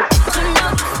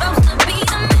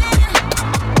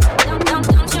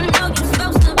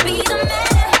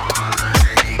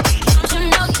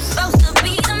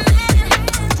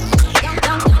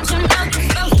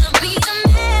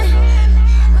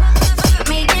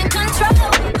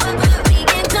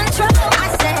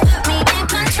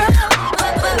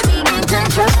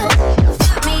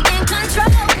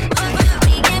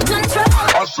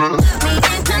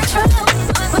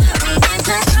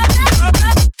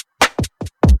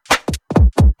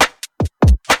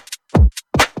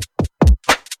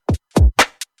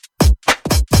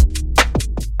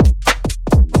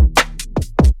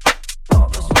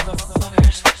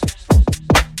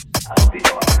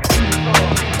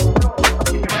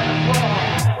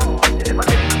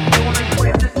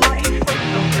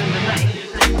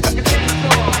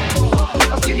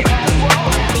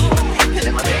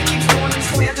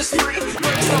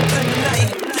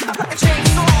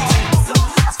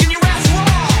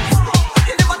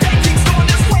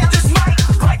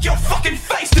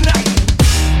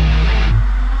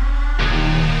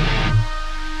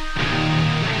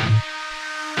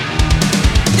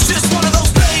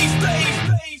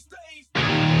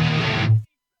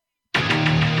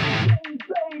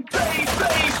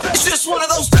 It's just one of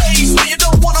those days where you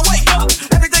don't wanna wake up.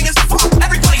 Everything is fucked,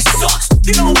 every place sucks.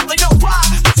 You don't really know why,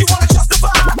 but you wanna justify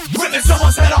ripping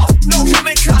someone's head off. No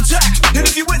human contact, and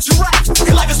if you interact,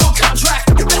 your life is no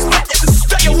contract. Your best bet is to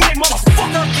stay away,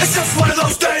 motherfucker. It's just one of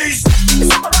those days.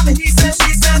 It's all about the he said, she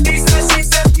said, he said, she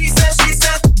said, he said, she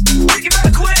said. Think you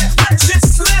better quit, let shit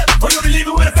slip, or you'll be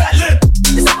leaving with a fat lip.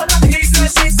 It's all about the he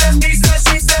said, she said, he said,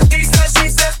 she said, he said, she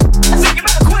said. I think you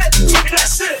better quit, give me that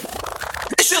shit.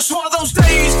 It's just one of those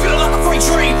days, feel like a freight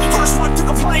train. First one to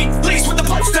complain, leaves with the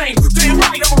bloodstain. Damn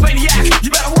right, I'm a maniac.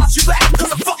 You better watch your back,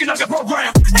 cause I'm fucking up your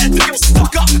program. And if you're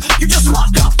stuck up, you just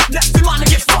locked up. Next in line to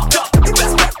get fucked up. You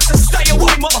best bet to stay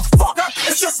away, motherfucker.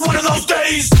 It's just one of those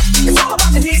days. It's all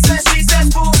about the he said, she said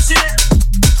bullshit.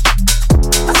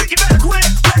 I think you better quit,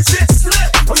 let shit slip,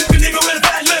 or you can leave it with a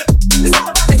bad lip. It's all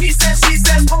about the he said, she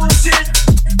said bullshit.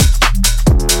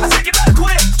 I think you better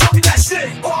quit, talking that shit,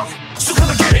 or so come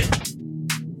and get it.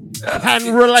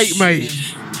 Can relate, mate.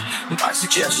 My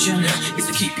suggestion is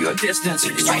to keep your distance.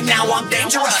 Right now I'm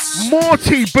dangerous.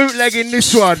 Morty bootlegging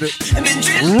this one.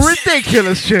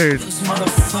 Ridiculous tune. Those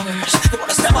motherfuckers, they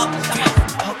wanna step up.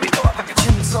 I hope you know I pack a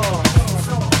chainsaw.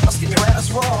 I'll skin your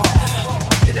ass raw.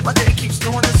 And if my day keeps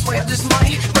going this way, I just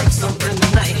might break something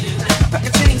tonight. Pack a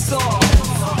chainsaw.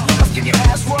 I'll skin your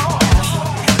ass raw.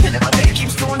 And if my day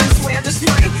keeps going this way, I just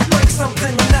might break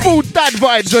something tonight. Full dad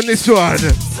vibes on this one.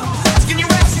 Skin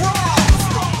your ass raw.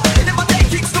 And if my day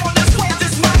keeps going this way, I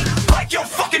just might break your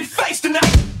fucking face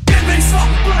tonight. Give me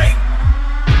something great.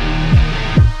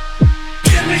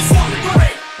 Give me something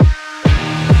great.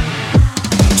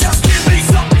 Just give me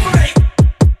something great.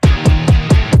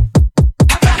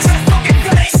 How about that fucking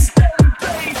face?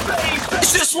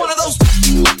 It's just one of those.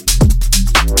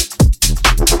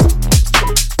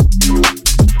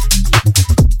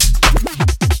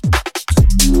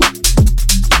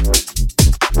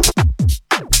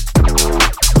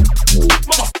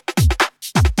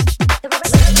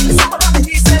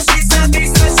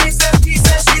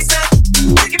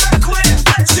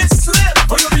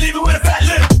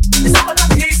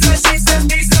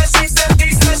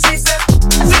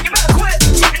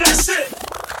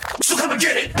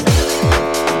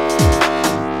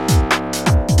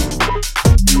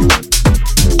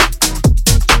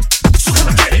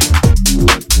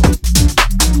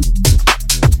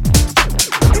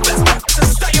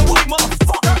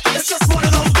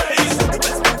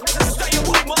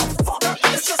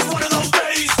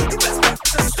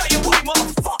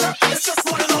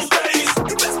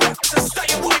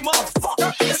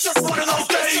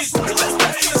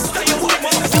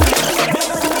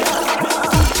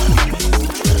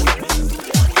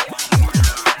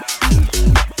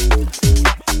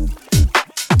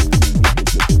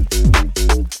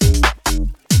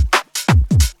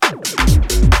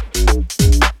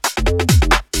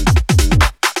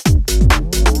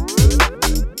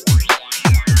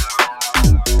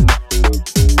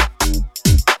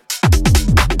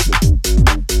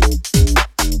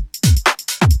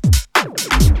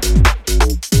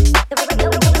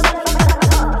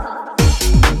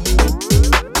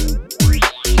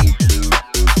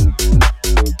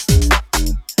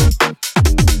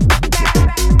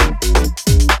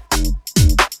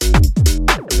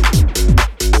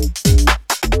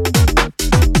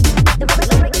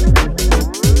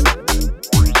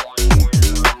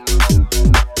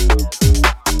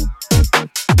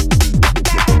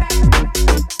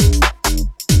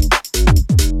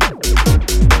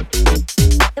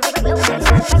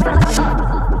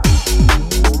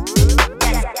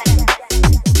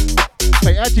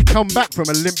 Come back from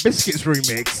a Limp Bizkit's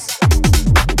remix.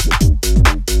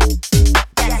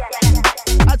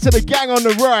 Add to the gang on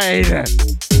the ride.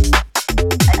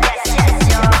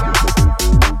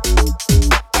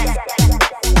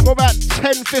 For about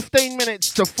 10-15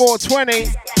 minutes to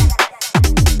 4:20.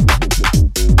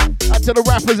 Out to the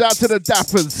rappers, out to the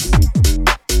dappers.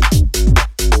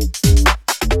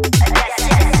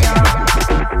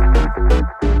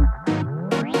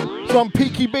 From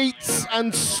Peaky Beats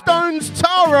and Stones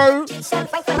Taro.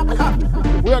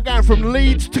 We are going from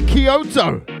Leeds to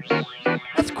Kyoto.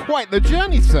 That's quite the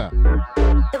journey, sir.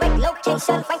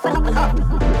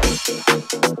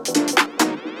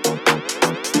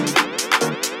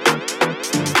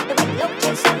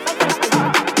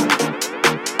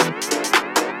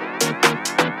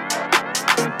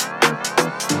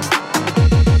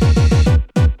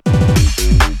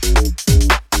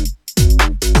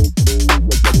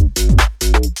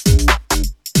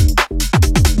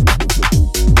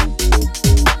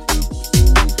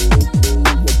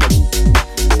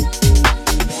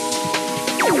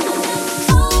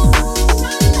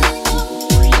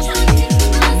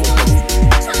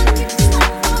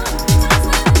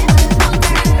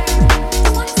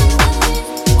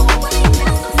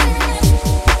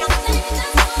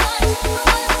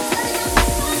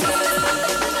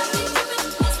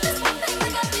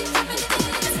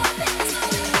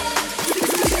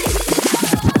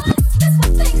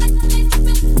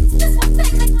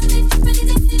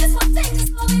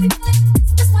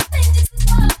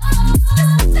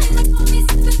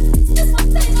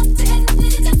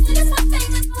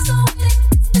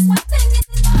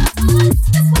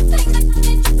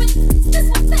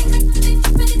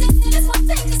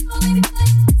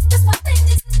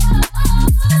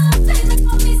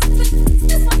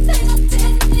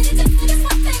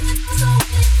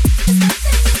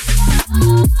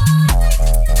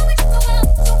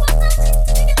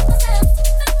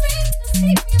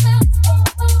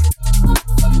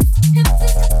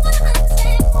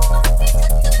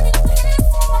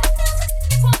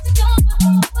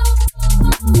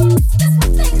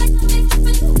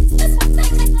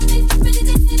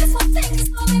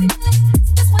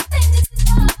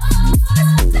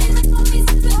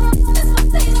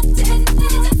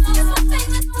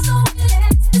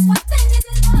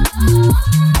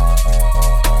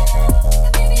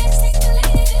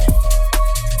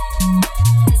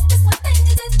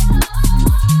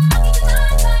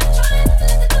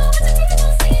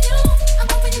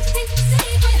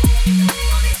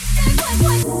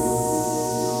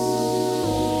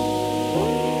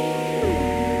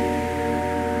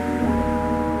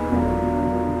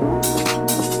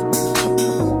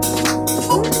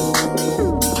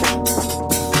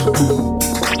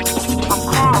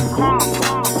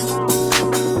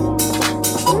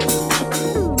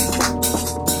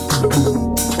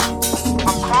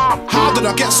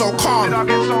 so calm?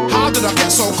 How did I get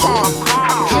so calm?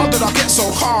 How did I get so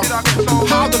calm?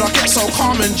 How did I get so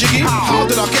calm and jiggy? How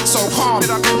did I get so calm?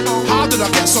 How did I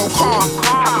get so calm?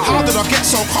 How did I get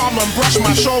so calm and brush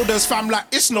my shoulders, fam, like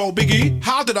it's no biggie?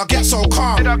 How did I get so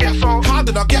calm? How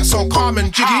did I get so calm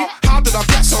and jiggy? How did I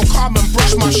get so calm and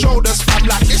brush my shoulders, fam,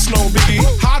 like it's no biggie?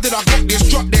 How did I get this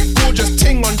drop dead gorgeous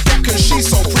ting on deck and she's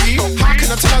so pretty? How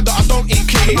can I tell her that I don't eat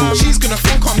kitty? She's gonna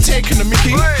think I'm taking the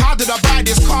mickey. How did I buy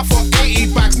this car for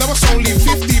 80 bags? Now it's only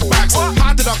 50 bags.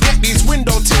 How did I get these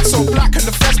window tints so black and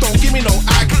the feds don't give me no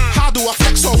ag? How do I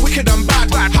flex so wicked and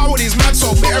bad? How are these men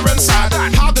so bitter and sad?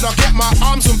 How did I get my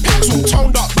arms and pecs all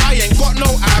toned up? I ain't got no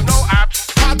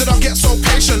abs. How did I get so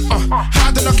patient?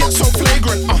 How did I get so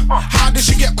flagrant? How did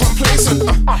she get complacent?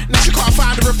 Now she can't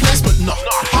find a replacement. No.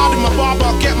 How did my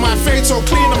barber get my fade so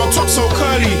clean and my top so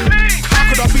curly? How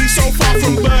could I be so far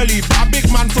from Burley, but a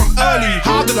big man from early?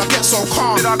 How did I get so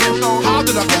calm? How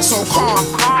did I get so calm?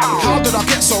 How did I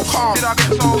get so calm?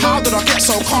 How did I get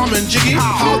so calm and jiggy?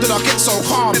 How did I get so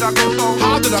calm?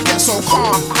 How did I get so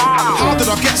calm? How did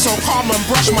I get so calm and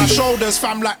brush my shoulders,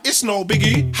 fam, like it's no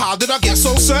biggie? How did I get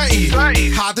so dirty?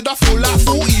 How did I feel like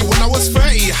 40 when I was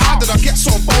 30? How did I get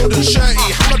so bold and shirty?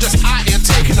 How am I just out here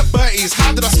taking the birdies?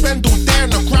 How did I spend all day on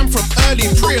the gram from early,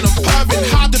 preying and perving?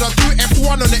 How did I do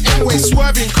F1 on the N-way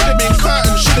swerving? Could've been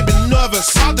curtain, should've been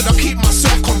nervous. How did I keep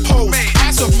myself composed?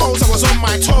 I suppose I was on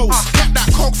my toes. Get that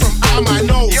coke from out of my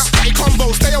nose. Hey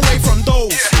combo, stay away from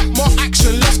those. More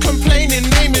action, less complaining,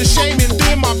 naming, shaming,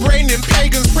 doing my brain in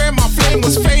pagans, praying my flame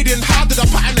was fading. How did I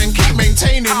pattern and keep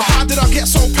maintaining? How did I get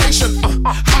so patient?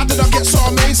 How did I get so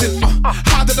amazing?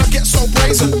 How did I get so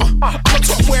brazen? I'm a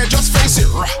top wear, just face it.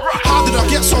 How did I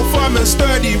get so firm and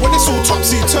sturdy when it's all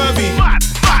topsy-turvy?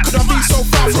 How could I be so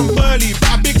far from Burley,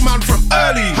 but a big man from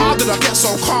early? How did I get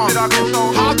so calm?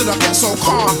 How did I get so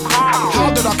calm? How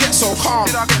did I get so calm?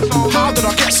 How did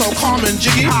I get so calm and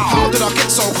jiggy? How did I get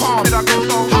so calm?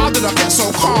 How did I get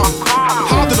so calm?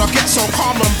 How did I get so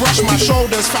calm and brush my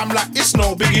shoulders, fam, like it's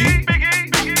no biggie?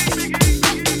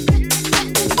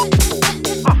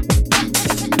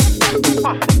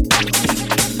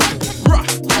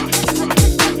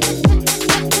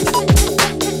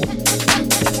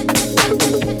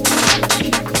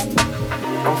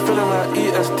 I'm feeling like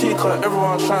EST, cause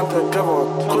everyone's trying together.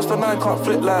 Cause the night can't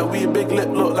flip like we, big lip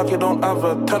look like you don't have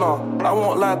a tenor. I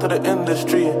won't lie to the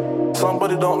industry,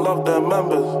 somebody don't love their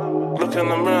members. Look in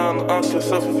the mirror and ask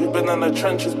yourself if you've been in the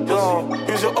trenches. Yo,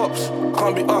 who's your ops?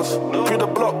 Can't be us. Pre the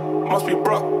block, must be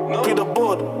Brock. Pre the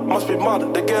board, must be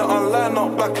mud. They get online,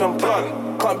 not back and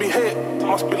front. Can't be hate,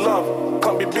 must be love.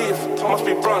 Can't be beef, must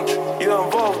be brunch. You're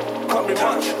involved, can't be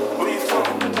much. Where you from?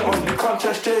 Must be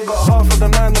contest. J got half of the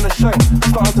 9 in the shank.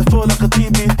 Starting to feel like a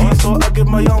TBD, so I give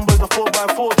my young boys the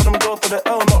 4x4. Tell them go to the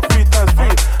L, not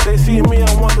 3x3. They see me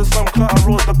and wonder some clout. I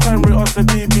wrote the crime rate off the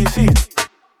BBC.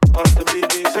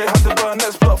 Say had to burn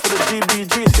next block for the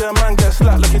GBG. See a man get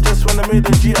slapped like he just when I made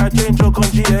a G.I. Jane joke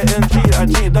on G-A-N-G. I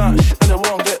G that shit and it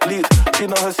won't get leaked. She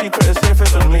know her secret is safer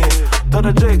than me. Tell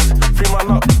the Jakes, free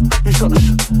man up. You shot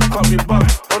can't be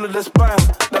bugged. All of this bang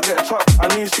that get chopped.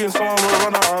 I knew soon someone will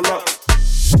run out of luck.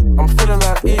 I'm feeling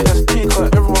like EST,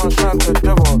 cause everyone's trying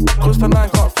together. Cause the 9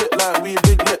 can't fit like we,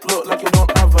 big lip look like you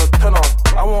don't have a tenor.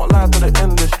 I won't lie to the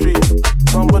industry,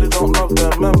 somebody don't love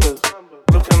their members.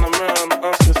 Look in the mirror and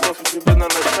ask yourself if you've been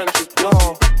in the trenches. Yo,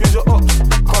 who's your ops?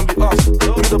 Can't be us.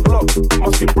 Be the block,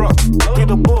 must be Brock. Be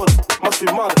the board, must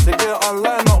be mud. They get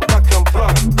online, not back and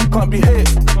front. Can't be hate,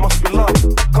 must be love.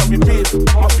 Can't be beef,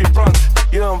 must be brunch.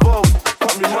 You're involved,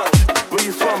 can't be much. Where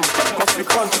you from? Must be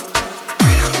country.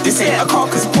 This ain't a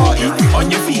carcass party, on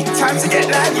your feet, time to get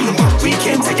lively. We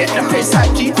came to get the place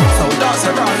happy, so dance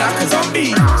around like a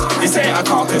zombie. This ain't a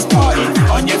carcass party,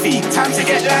 on your feet, time to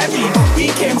get lively.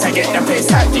 We came to get the place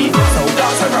happy, so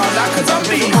dance around like a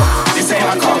zombie. This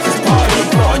ain't a carcass party,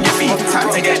 on your feet,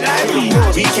 time to get lively.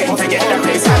 We came to get the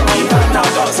place happy, now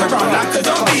dance around like a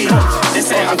zombie. This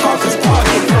ain't a carcass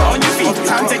party, on your feet,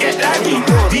 time to get lively.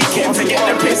 We came to get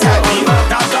the place happy,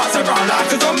 now dance around like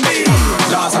a zombie.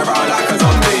 Dance around like a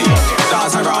zombie.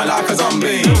 Dance around like a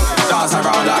zombie. Dance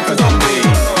around like a zombie.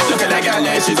 Look at that girl,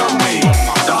 yeah, she's on me.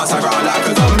 Dance around like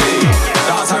a zombie.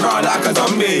 Dance around like a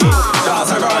zombie.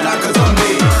 Dance around like a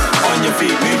zombie. On your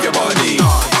feet, move your body.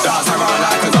 Dance around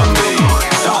like a zombie.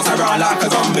 Dance around like a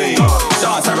zombie.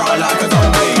 Dance around like a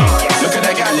zombie. Look at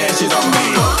that girl, yeah, she's on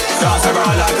me. Dance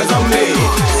around like a zombie.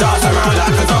 Dance around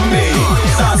like a zombie.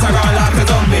 Dance around like a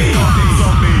zombie.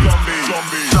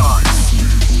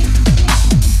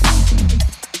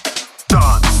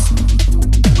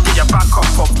 Back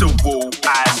up off the wall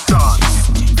and dance.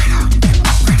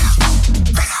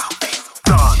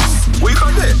 Dance. What you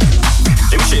gonna do?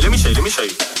 Let me show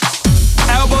you.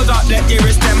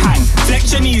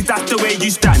 you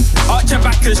stand. Arch your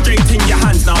back and straighten your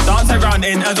hands. Now dance around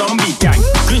in a zombie gang.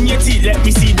 Grin your teeth, let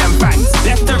me see them fangs.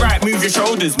 Left to right, move your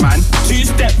shoulders, man.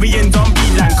 Two-step, we in zombie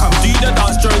land. Come do the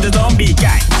dance, join the zombie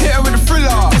gang. Hit her with a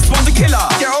thriller, this one's a killer.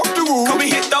 Get off the wall, can we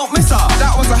hit, don't miss her.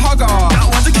 That one's a hugger, that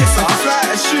one's a kisser. Fly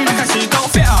a shoe, like a shoe, don't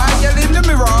fit her. I yell in the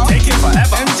mirror, take it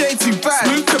forever. MJ too bad,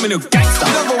 smooth criminal gangster.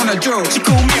 She never wanna joke, she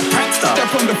call me a prankster.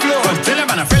 Step on the floor, Godzilla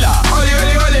man a thriller. Ollie,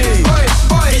 ollie, ollie, oi,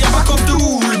 oi, get your back off the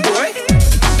wall, boy.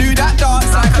 Do that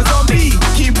dance like a zombie.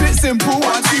 Keep it simple,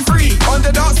 1, 2, 3. On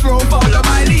the dance floor, follow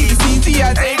my lead. CT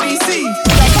as ABC.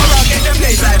 Jump around, get the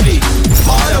place lively.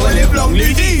 Marlo will live long,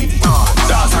 Ludi.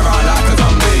 Dance around like a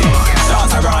zombie.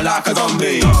 Dance around like a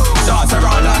zombie. Dance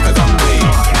around like a zombie.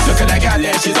 Look at that gal,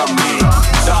 yeah, she's on me.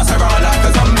 Dance around like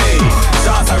a zombie.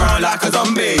 Dance around like a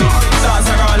zombie. Dance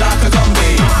around like a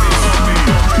zombie.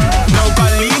 No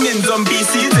Berlin in zombie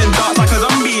season. Dance like a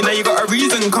zombie. Now you got a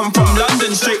reason. Come from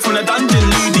London, straight from the dungeon.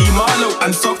 Ludi, Marlo,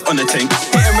 and soft on the tank.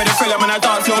 Hit him with a thriller, man, I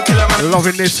dance floor killer, man.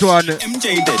 Loving this one.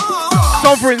 MJ did.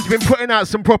 Sovereign's been putting out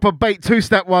some proper bait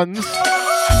two-step ones.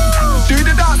 Do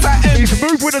the dance like He's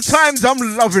moved with the times, I'm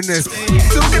loving this.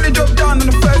 Still get the job done on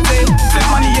the first day. Flip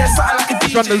money, yes, I like a DJ.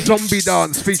 It's on the zombie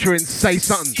dance featuring Say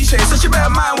Something. So she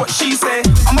better mind what she say.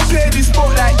 I'ma play this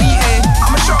sport like EA.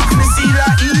 I'm a shark in the sea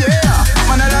like EA.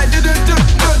 Man, I like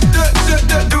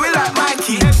do it like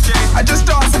Mikey. I just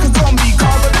dance like a zombie.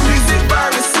 Car with the music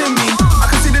virus in me.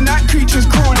 I can see the night creatures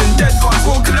crawling, dead ones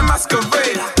walking a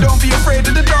masquerade. Don't be afraid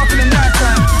of the dark in the night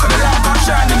time. Cause the light can't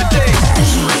shine in the day.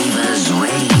 As ravers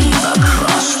rave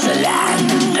across the land,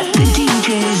 the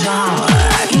DJ's hour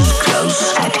is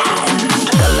close at hand.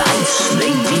 The lights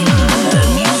they dim, the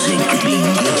music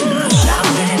begins. Now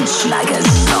dance like a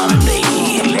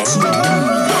zombie. Let's do this.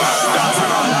 Dance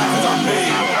around like a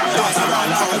zombie. Dance around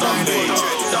like a zombie.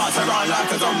 Dance around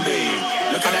like a zombie.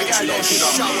 Look at that guy, there she's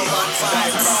on me.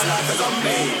 Dance around like a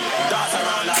zombie. Dance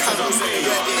around like a zombie.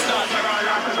 Dance around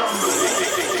like a zombie.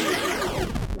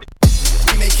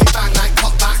 We make it bang like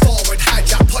pop back forward,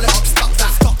 hijack, pull it up, stop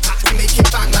that, stop that. We make it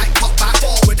bang like pop back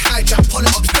forward, hijack, pull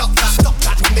it up, stop that, stop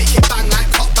that. We make it bang like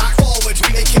pop back forward, we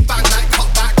make it bang like pop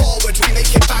back forward, we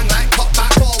make it bang like pop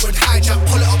back forward, hijack,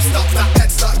 pull it up, stop that.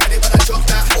 Head start ready when I drop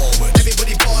that forward.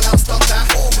 Everybody ball out, stop that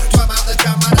forward. Drum out the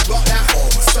jam and I rock that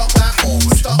forward. Stop that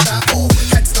forward, stop that forward.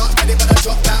 Head start ready when I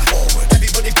drop that forward.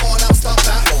 Everybody ball out, stop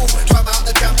that forward. Drum out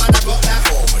the jam and I rock that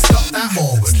forward. Stop that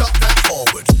forward, stop that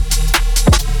forward.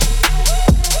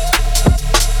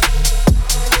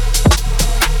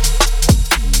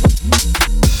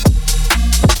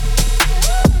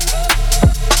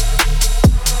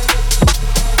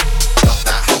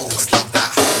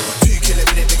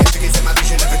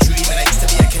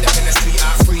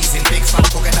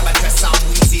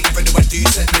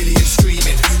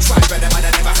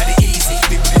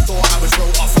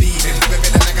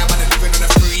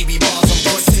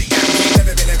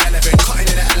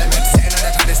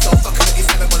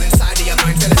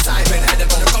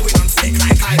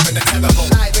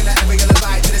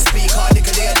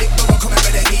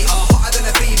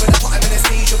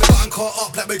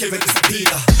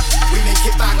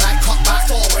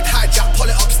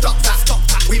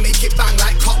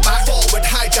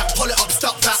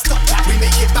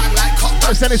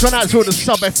 Send this one out to all the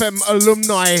Sub FM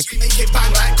alumni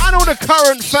and all the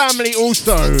current family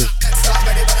also.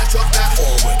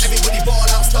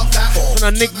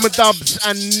 And Enigma Dubs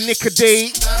and Nika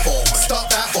D.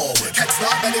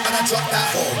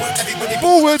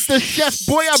 Forward the Chef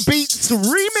Boya Beats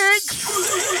remix.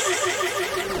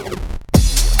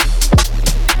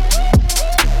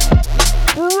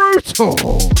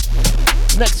 Brutal.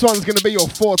 Next one's gonna be your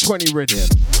 420 rhythm.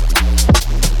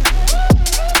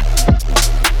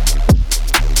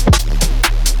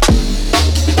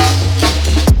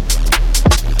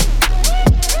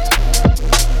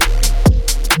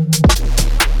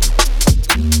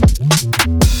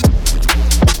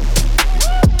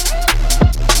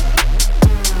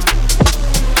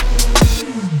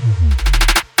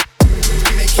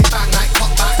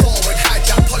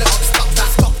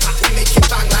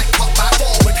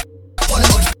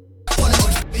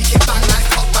 Bang like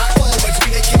pop back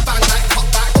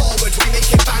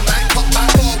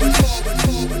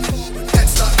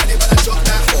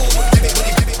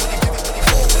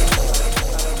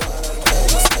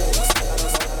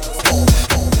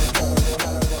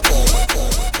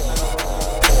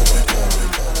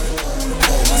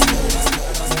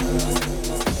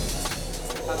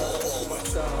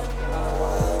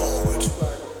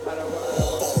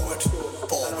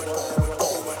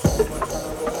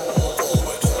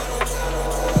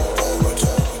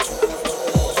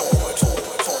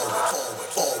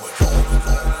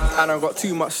and I got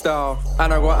too much style,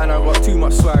 and I got too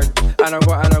much swag, and I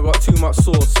got too much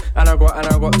sauce, and I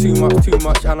got too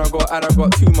much, and I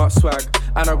got too much swag,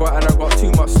 and I got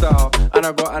too much style, and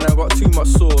I got too much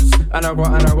sauce, and I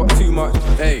got too much.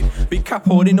 Hey, big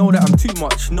capo, they know that I'm too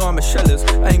much. No, I'm a shellers,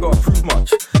 I ain't gotta prove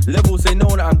much. Levels, they know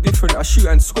that I'm different. I shoot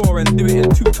and score and do it in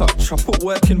 2 touch. I put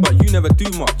work in, but you never do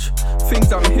much.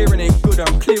 Things I'm hearing ain't good.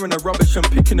 I'm clearing the rubbish and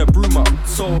picking a broom up.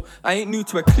 So I ain't new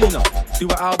to a cleanup. Do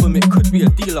an album, it could be a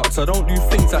deluxe. I don't do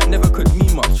things that never could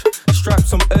mean much. Stripe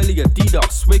some early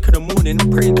Adidas. Wake in the morning,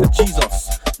 praying to Jesus.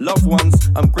 Loved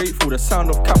ones, I'm grateful. The sound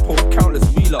of capo, countless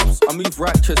V-loves. I move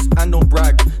righteous and don't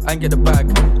brag. I get the bag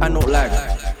and don't lag.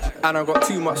 And I got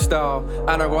too much style,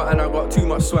 and I got too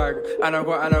much swag, and I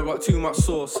got too much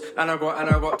sauce, and I got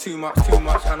too much, and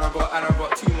I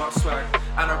got too much swag,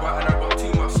 and I got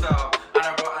too much style, and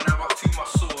I got too much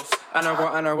sauce, and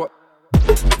I got.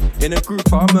 In a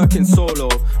group, I'm working solo.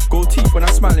 Go teeth when I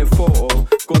smile in photo.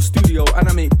 Go studio and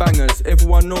I make bangers.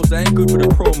 Everyone knows I ain't good with a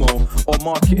promo or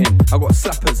marketing. I got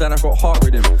slappers and I got heart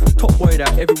rhythm. Top boy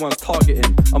that everyone's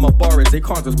targeting. I'm a barist, they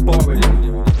can't just bar with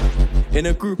him. In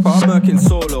a group, I'm working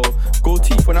solo. Go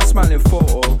teeth when I smile in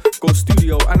photo. Go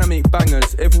studio and I make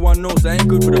bangers. Everyone knows I ain't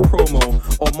good with a promo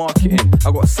or marketing.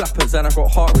 I got slappers and I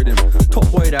got heart rhythm. Top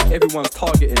boy that everyone's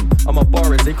targeting. I'm a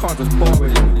barist, they can't just bar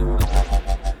with him.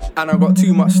 And I got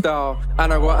too much style,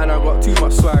 and I got too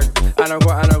much swag, and I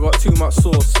got too much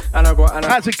sauce, and I got.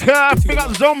 That's a curve. Big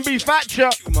up Zombie Thatcher.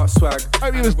 Too much swag.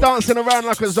 Hope he was dancing around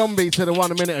like a zombie to the one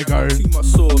a minute ago. Too much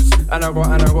sauce, and I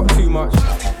got too much,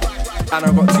 and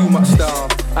I got too much style,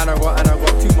 and I got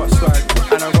too much swag,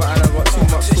 and I got too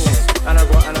much sauce, and I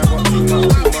got too much, and I got too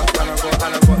much swag,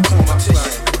 and I got too much style,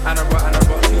 and I got too much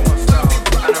sauce,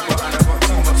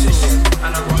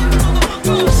 and I got too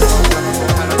much.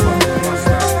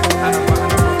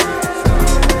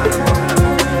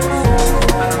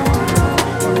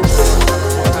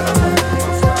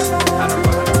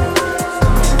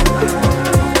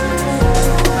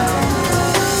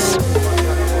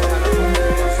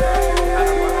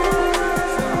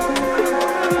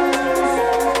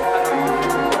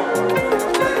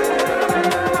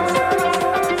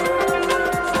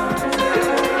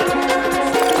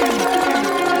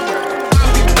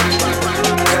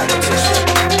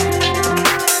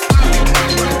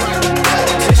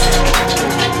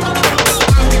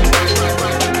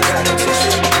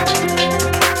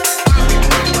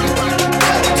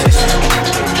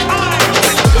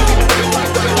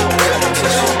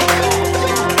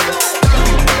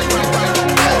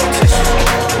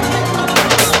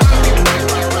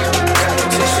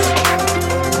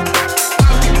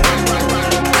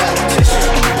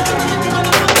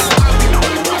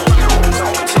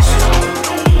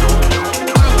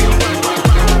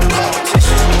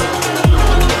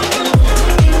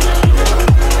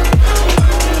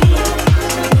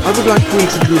 I would like to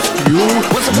introduce to you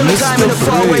Mr.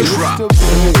 BrainZ.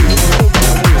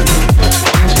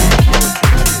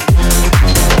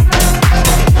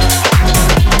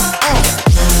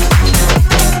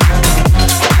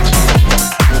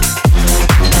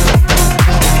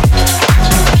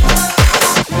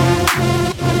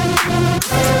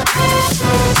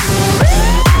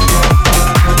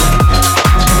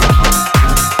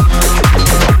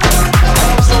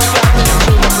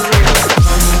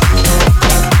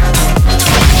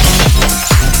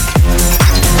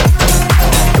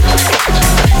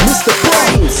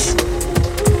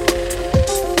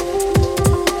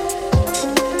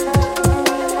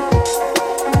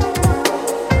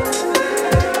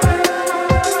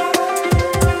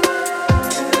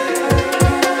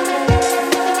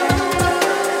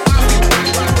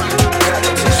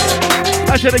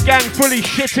 The gang fully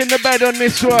shit in the bed on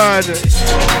this one.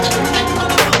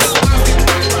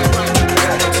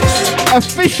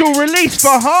 Official release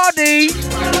for Hardy.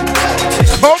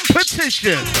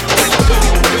 Competition.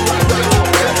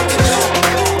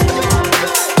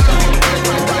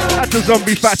 That's a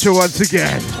Zombie Thatcher once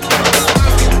again.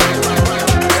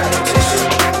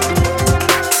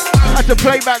 That's a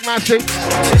playback massive.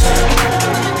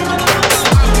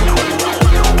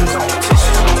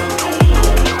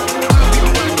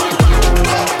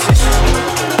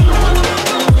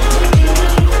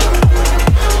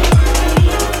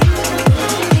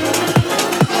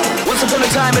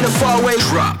 Time in a faraway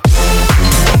drop.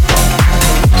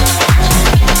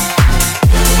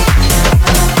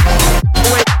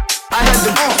 Wait, I had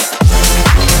the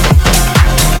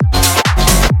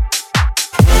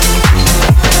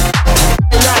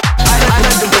I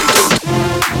had the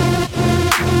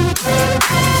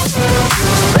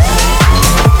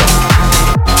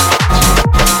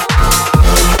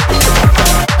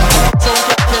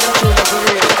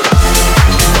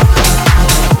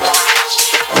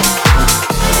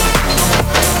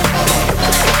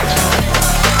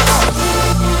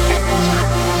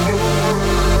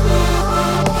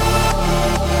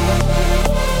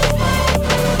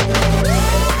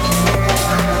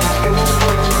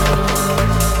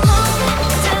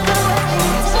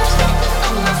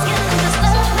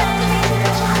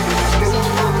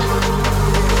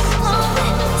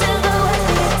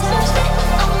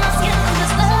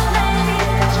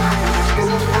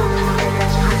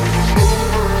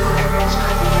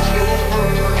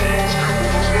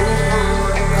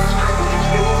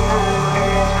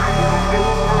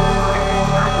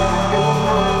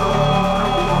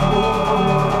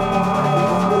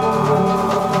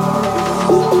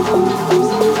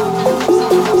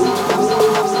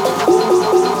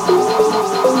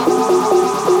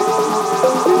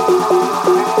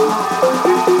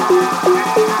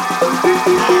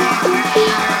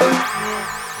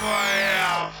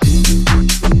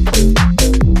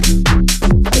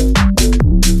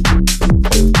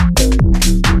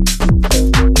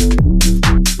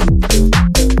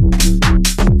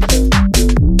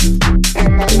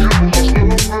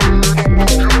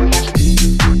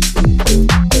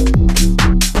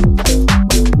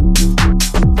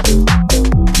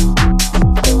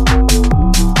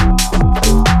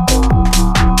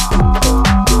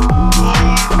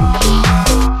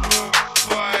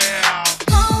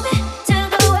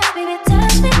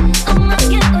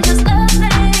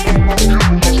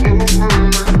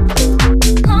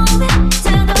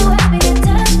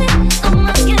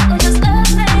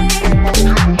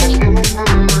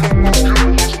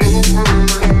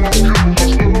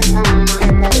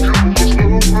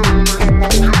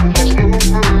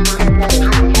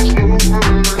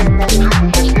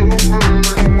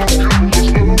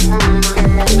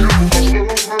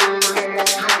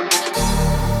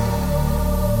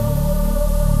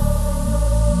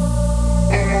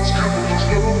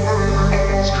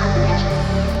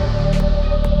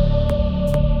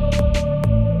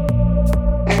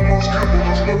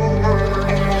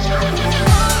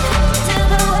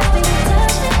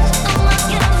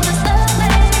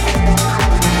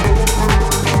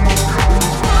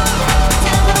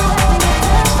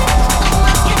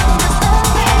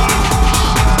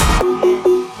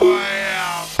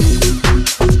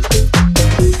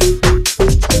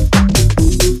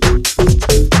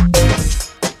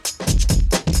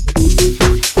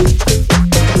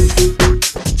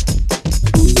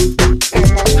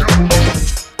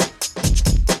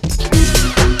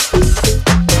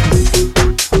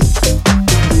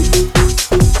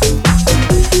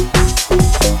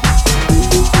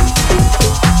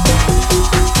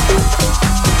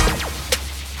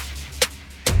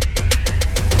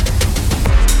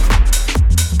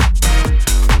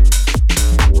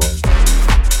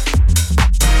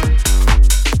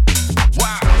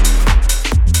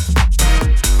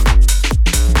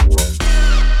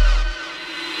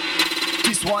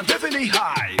one definitely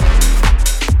high.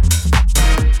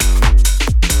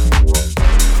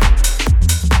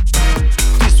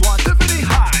 This one definitely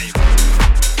high.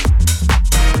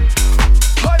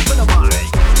 Hype on the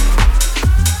mic.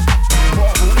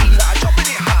 Marvel Eli dropping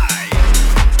it high.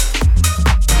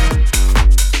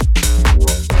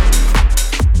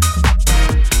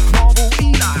 Marvel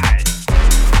Eli.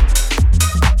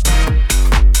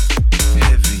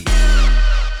 Heavy.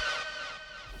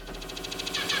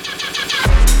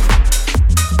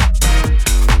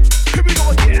 Here we go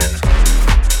again.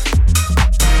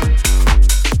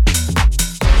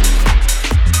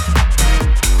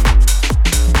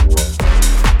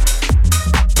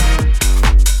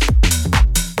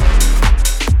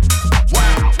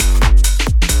 Wow.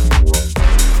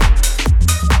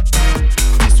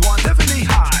 This one definitely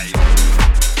high.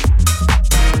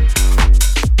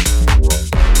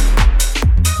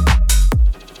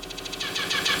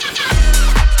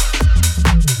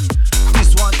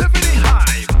 This one definitely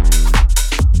high.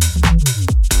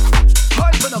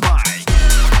 Hype on the mic.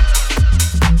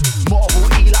 Marvel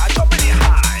Eli dropping it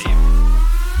high.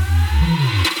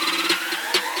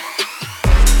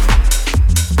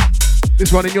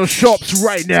 This one in your shops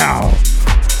right now.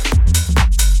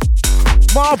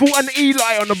 Marvel and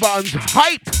Eli on the buttons.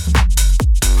 Hype.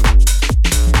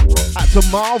 That's a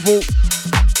Marvel.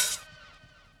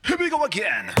 Here we go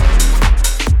again.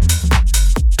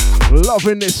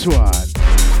 Loving this one.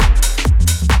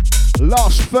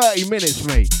 Last 30 minutes,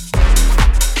 mate.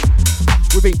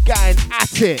 We've been going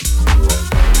at it.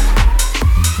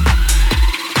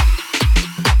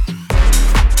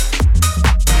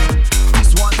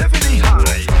 This one definitely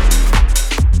high.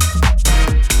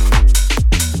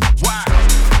 Wow.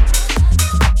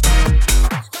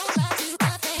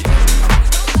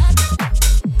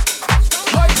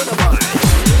 Hype on the mic.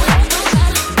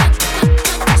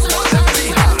 This one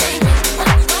definitely high. This one definitely high.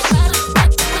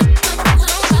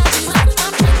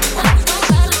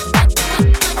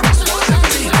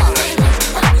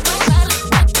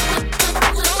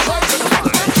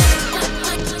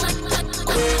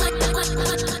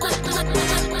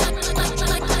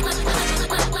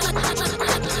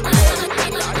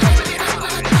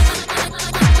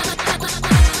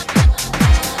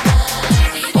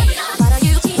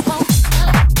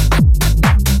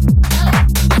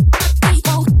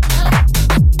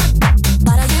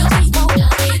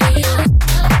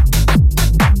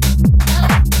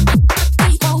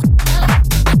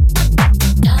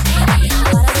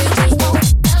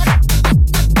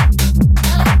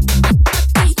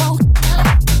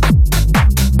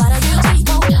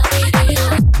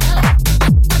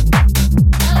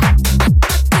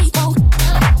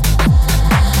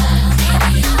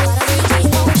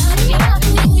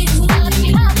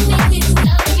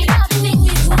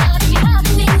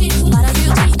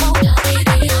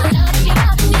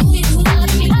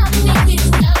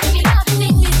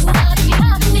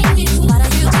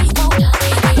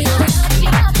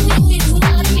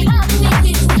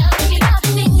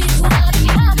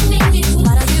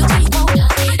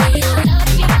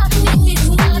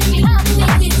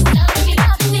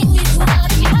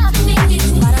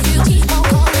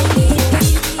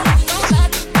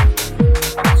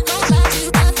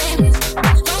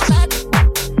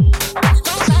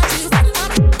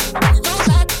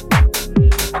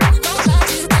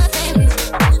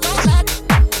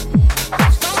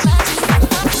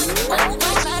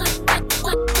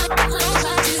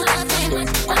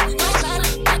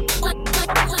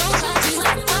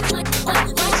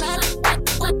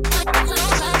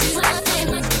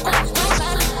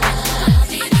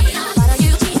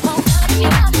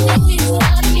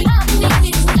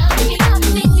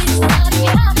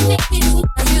 on the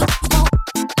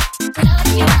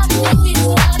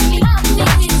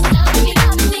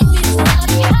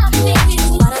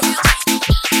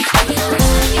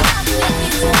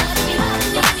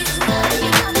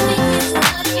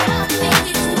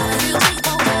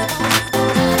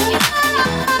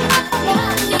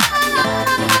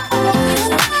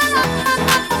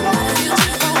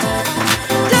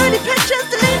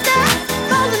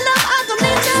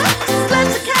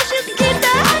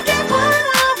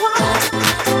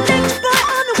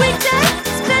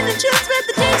Choose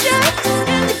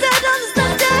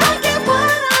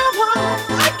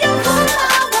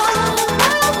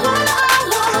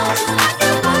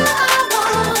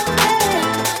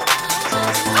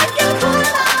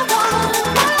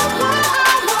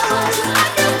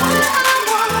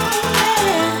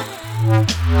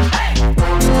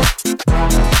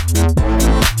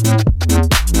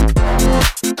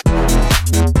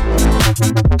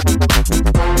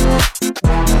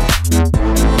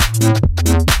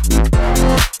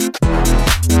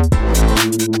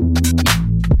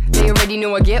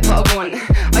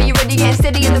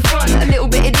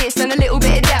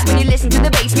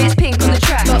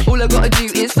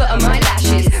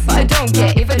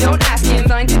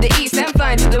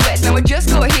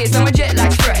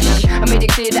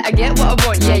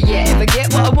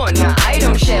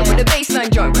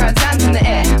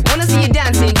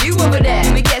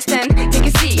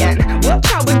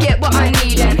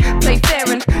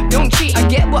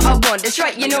want, that's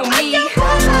right, you know me.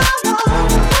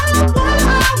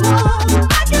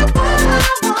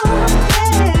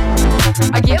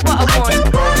 I get what I want.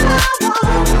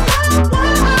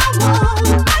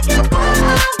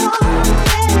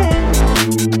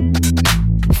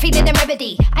 Feeling the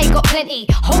remedy, I got plenty.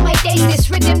 Hold my days, this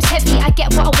rhythm's heavy. I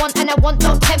get what I want and I want,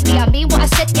 don't tempt me. I mean what I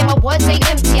said, yeah, my words ain't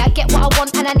empty. I get what I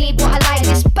want and I need what I like.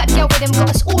 This bad girl rhythm got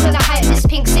us all on a hype. This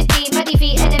pink city, Maddie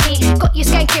V enemy, got you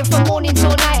skanking from morning till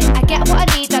night. I get what I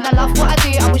need and I love what I do.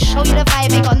 I will show you the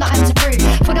vibe, ain't got nothing to prove.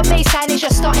 For the baseline is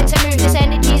just starting to move. This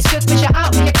energy is good cause you're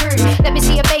out with your crew. Let me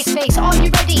see your bass face, are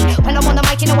you ready? When I'm on the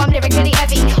mic, you know I'm lyrically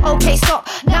heavy. Okay, stop,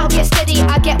 now get steady.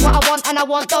 I get what I want and I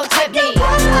want, don't tempt me.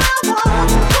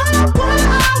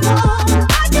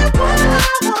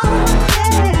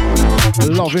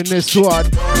 Loving this one.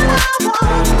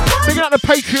 Picking up the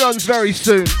Patreons very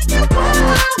soon.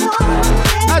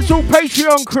 That's all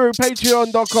Patreon crew,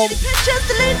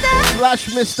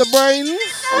 patreon.com/MrBrainz.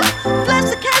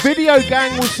 Video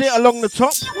gang will sit along the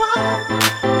top.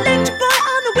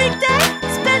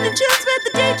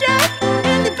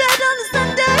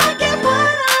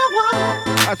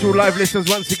 That's all live listeners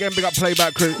once again, big up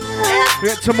playback crew. We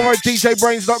get tomorrow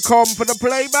DJBrainz.com for the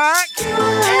playback.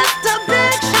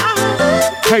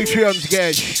 Patreons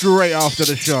get straight after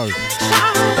the show.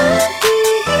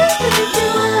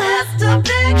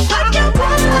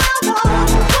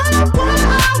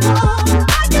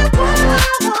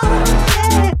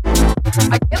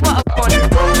 I get what I want.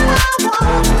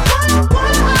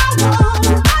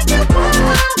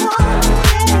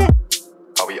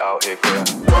 Are we out here, girl?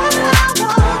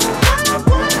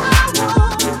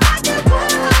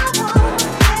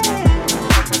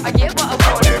 I get what I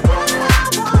want.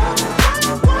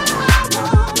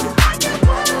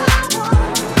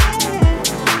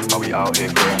 Are we out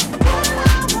here, girl?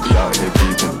 We out here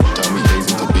peeping. Done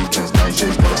weekdays and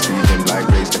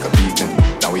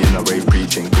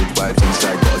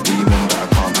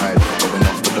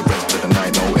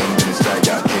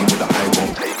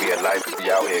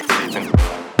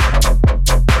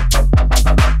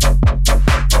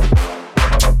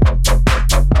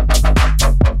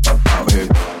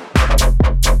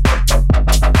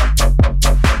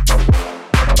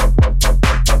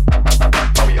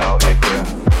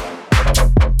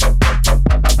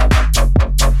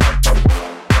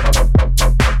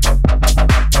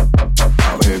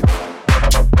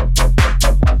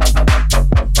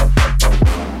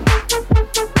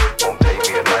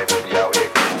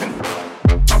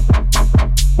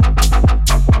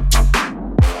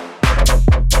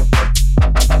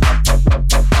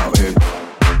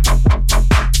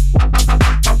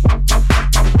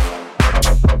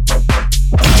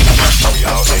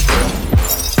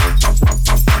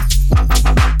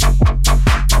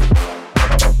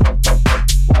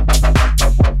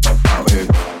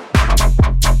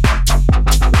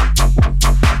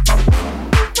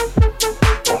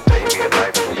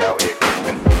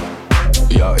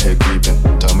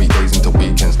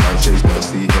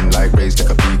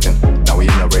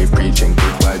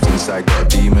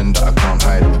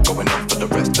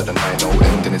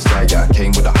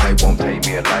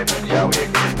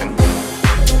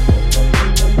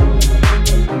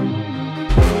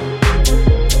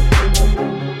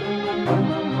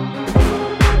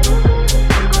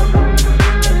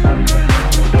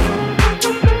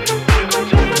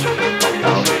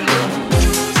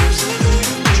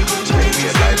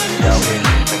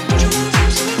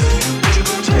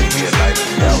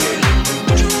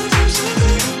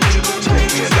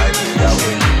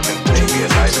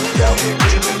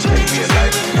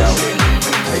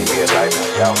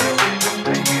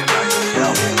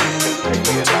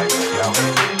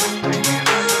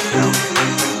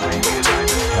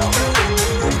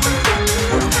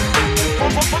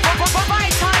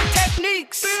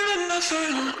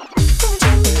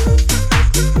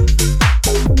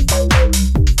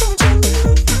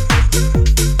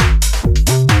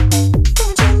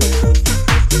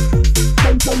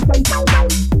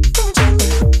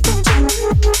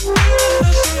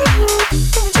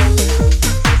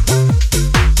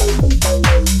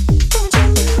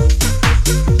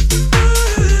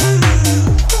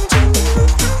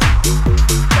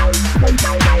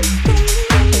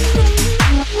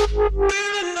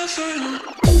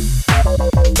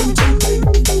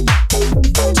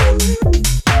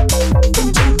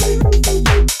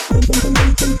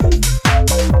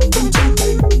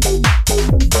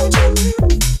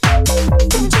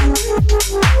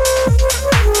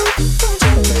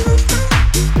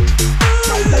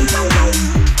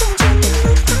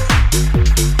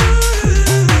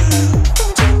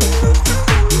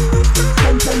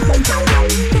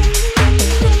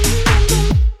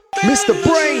Mr.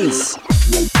 BrainZ.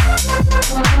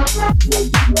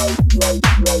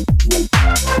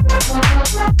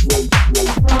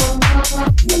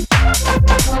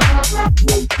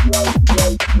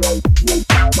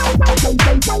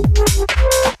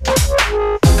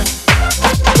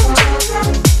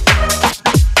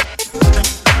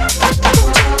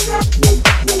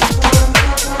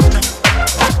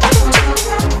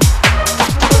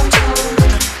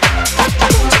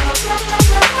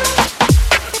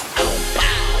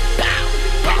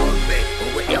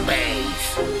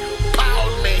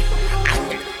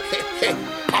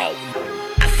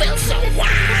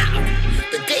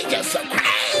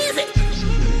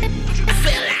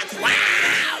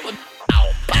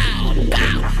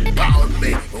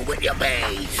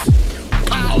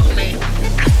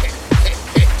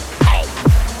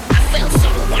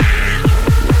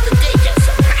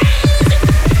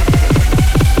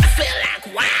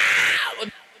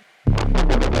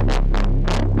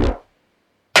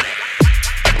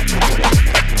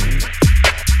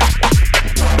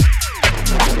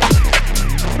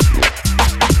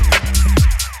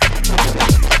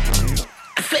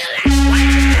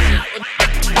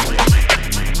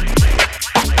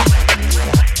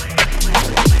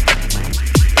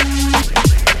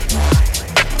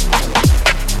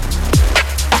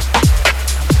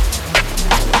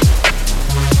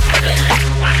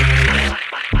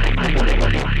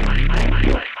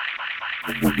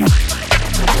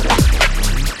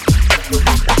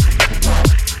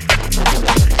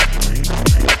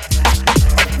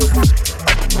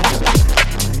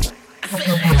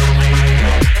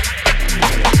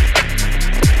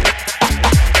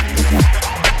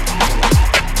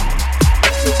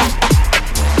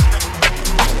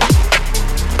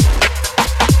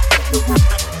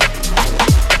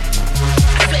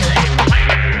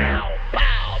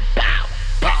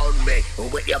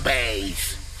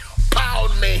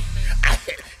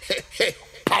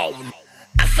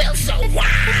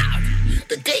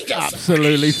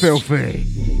 Absolutely filthy.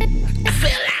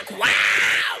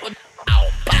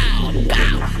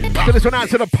 So this one out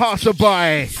to the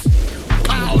passerby.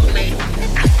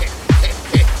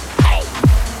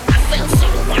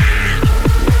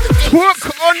 Twerk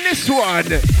on this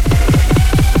one.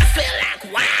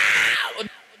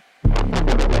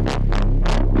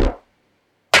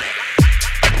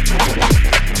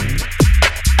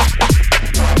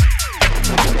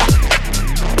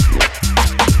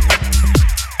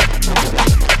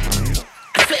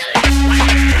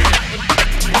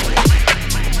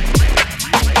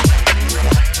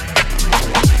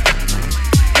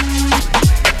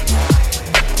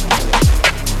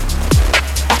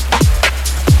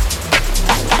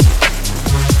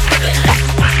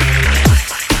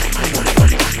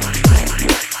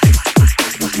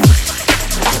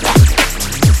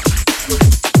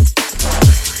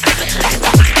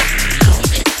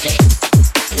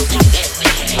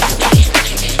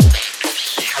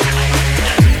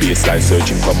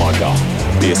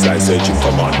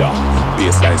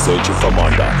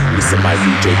 Listen my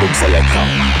DJ boom selector.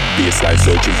 Baseline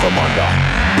searching for Manda.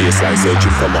 Baseline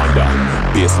searching for Manda.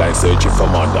 Baseline searching for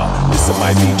Manda. Listen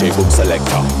my DJ boom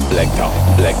selector. Lector,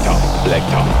 lector,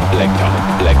 lector, lector,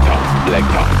 lector,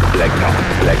 lector, lector,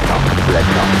 lector,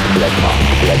 lector, lector,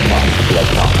 lector,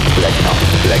 lector, lector,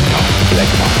 lector,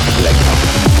 lector, lector.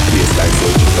 Baseline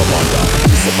searching for Manda.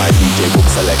 Listen my DJ boom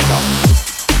selector.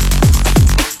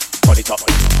 Put it up.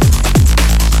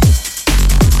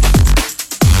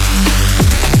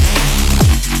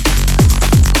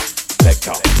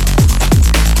 Lecture.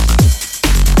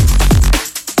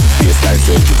 Baseline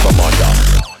searching for Manda.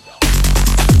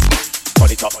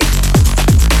 Put it up.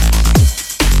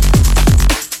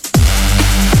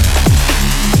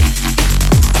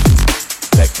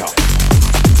 Lecture.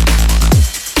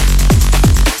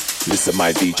 Listen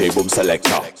my DJ boom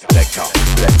selector. Lecture,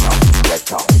 lecture,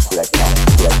 lecture, lecture,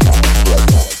 lecture, lecture, lecture,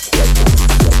 lecture, lecture,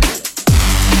 lecture.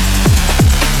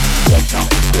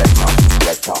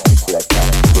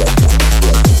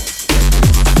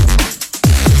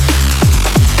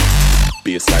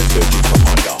 Baseline searching for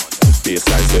Manda.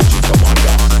 Baseline searching for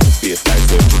Manda. Baseline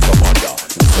searching for Manda.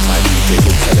 Listen my DJ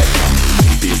boom selector.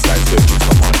 Baseline searching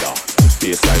for Manda.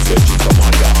 Baseline searching for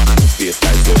Manda.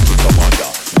 Baseline searching for Manda.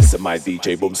 Listen my DJ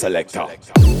boom selector.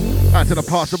 Out to the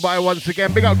passerby once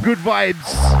again. Big up good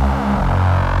vibes.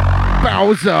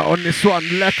 Bowser on this one.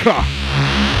 Lecker.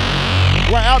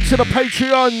 Right out to the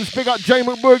Patreons. Big up J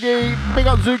McBoogie. Big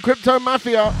up Zoo Crypto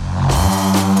Mafia.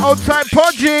 Old type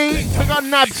Podgy. Big up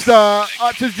Napster.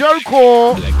 Out to Joe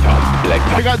Core.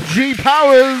 Big up G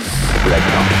Powers.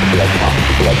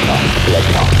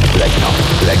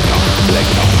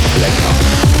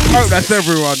 Hope that's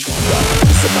everyone.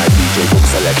 This is my DJ book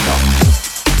selector.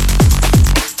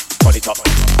 On it up.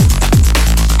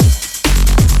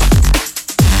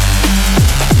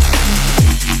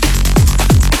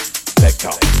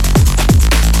 Selector.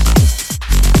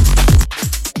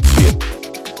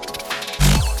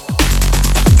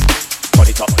 On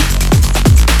it up.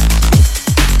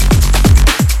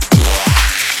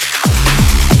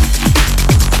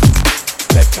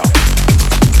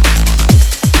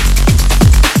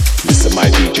 Listen, my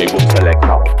DJ book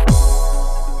selector.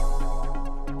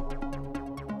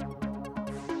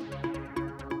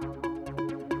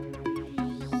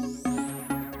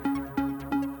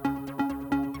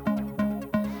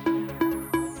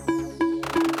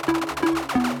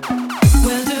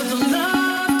 Where did the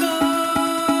love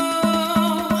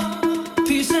go?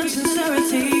 Peace and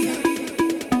sincerity.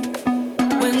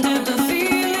 When did the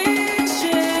feelings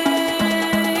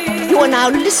change? You are now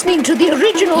listening to the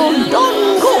original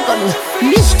Don Gorgon,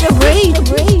 Mr. Brain.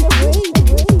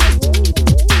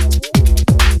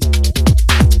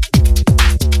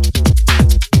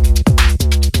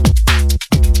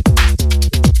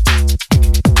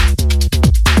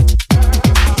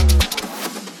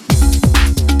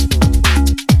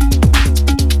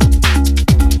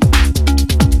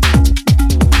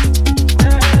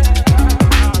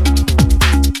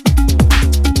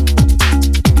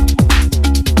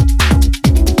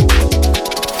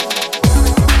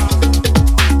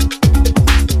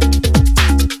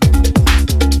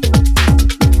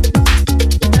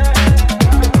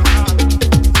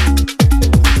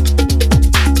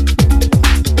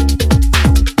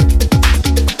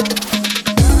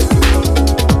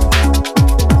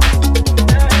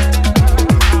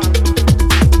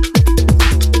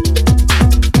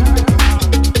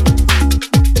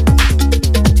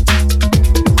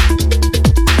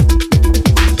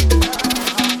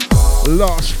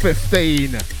 Last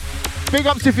 15. Big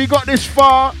ups if you got this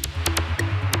far.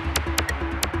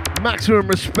 Maximum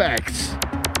respect.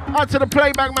 Out to the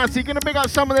playback Matty. Gonna big up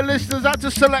some of the listeners. Out to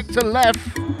Selector Left.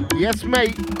 Yes,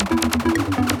 mate.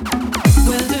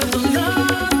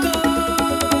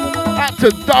 Out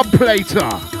to Dub Plater.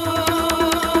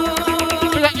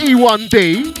 Big up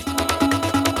E1D.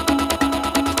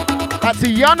 Out to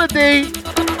Yana D.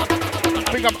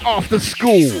 Big up After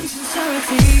School.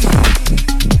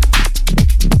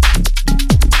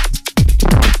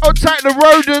 Oh, take the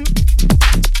rodent.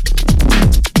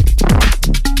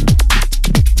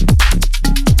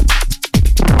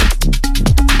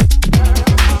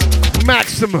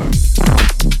 Maximum.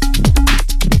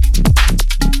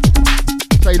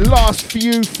 Say last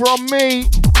few from me.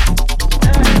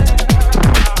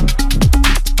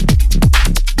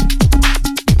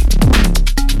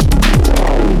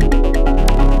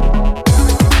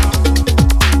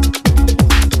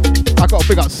 I got to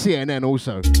big up CNN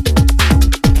also.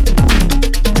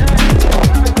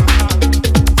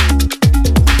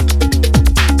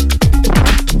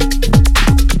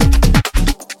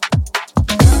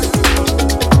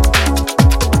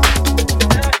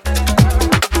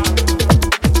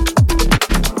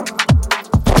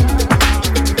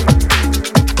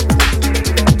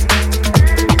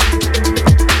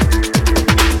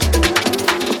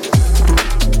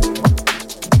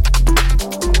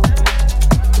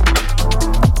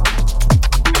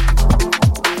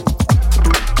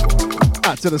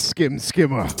 To the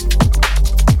skimmer.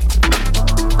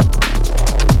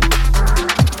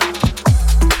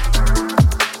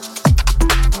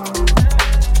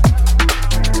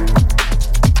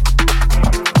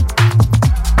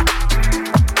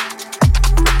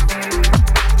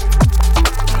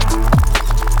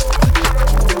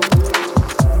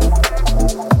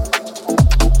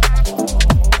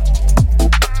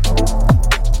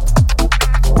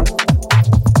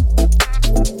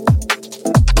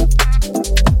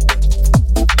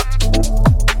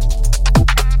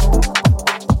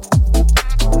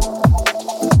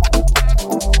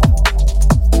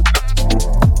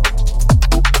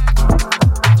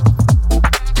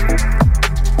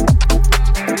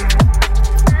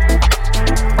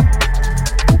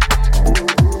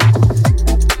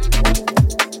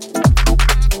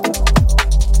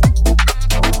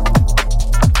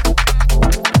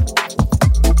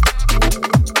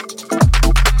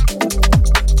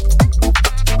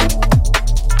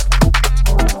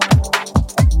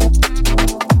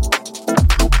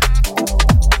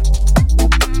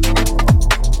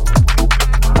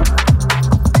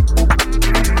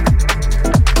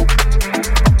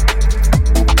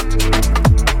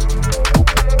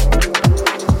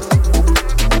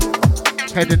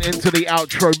 Heading into the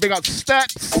outro. Big up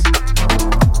Steps.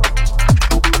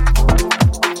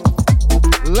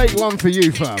 Late one for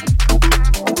you, fam.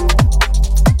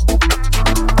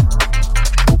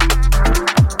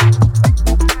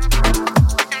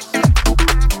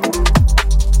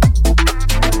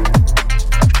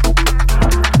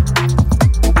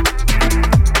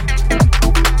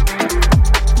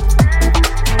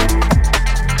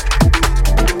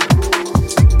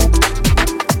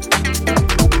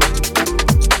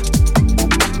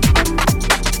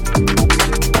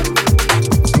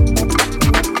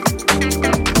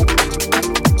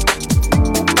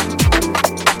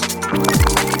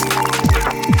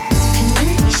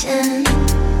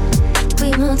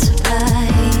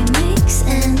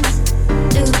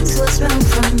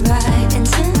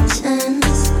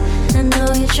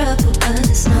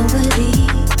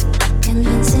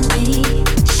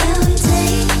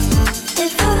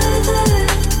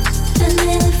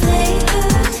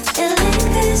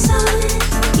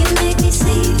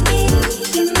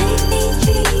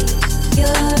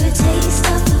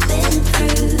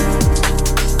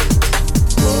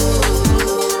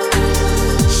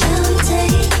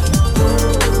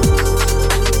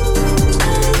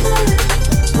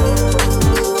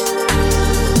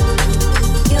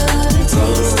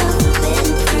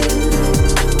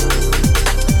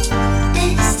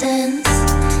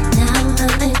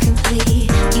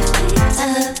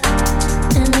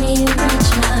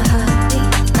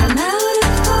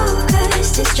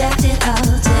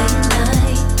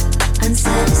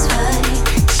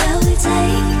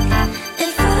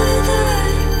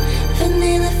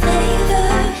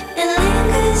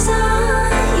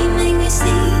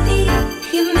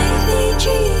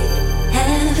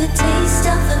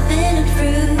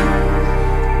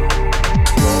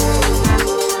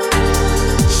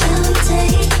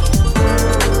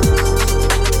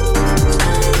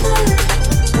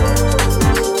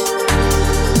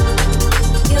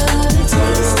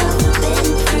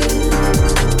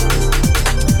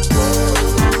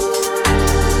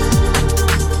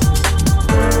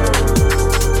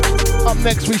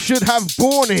 Next we should have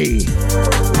Borny.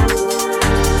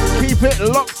 Keep it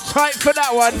locked tight for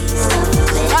that one.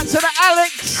 Back to the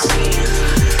Alex.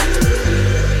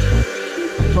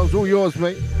 This one's all yours,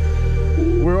 mate.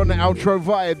 We're on the outro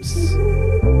vibes.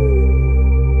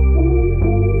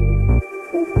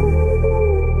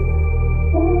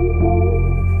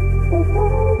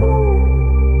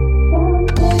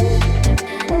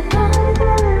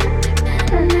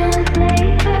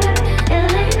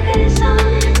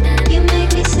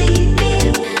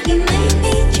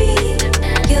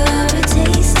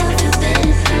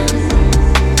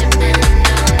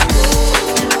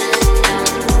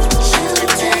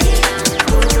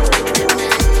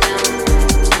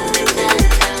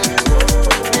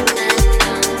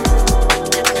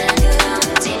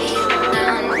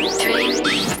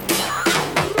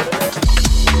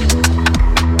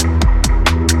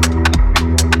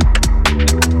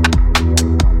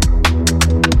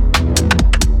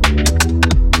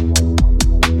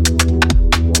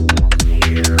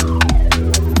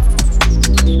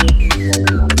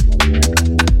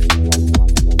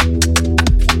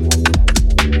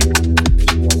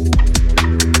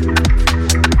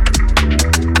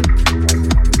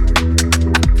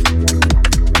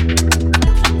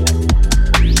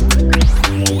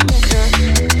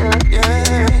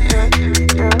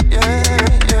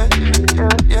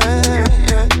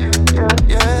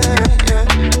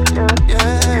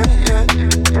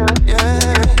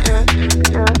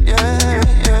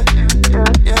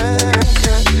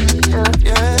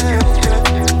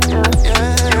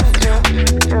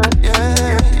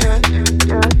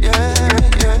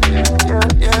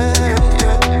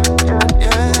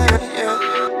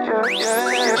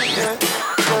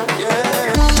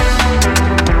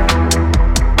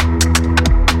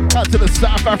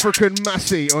 African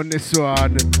Massey on this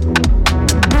one.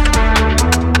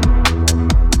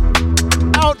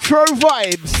 Outro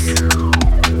vibes.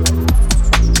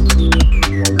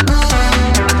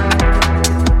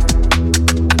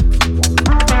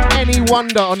 Any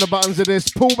wonder on the buttons of this?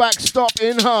 Pullback, stop,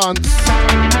 enhance.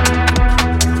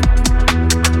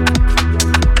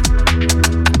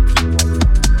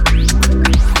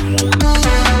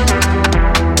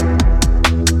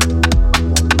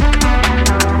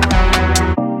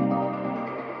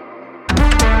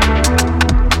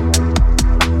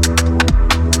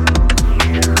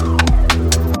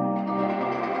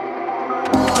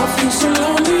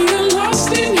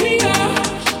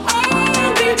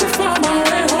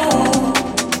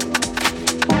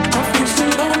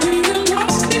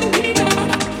 Here.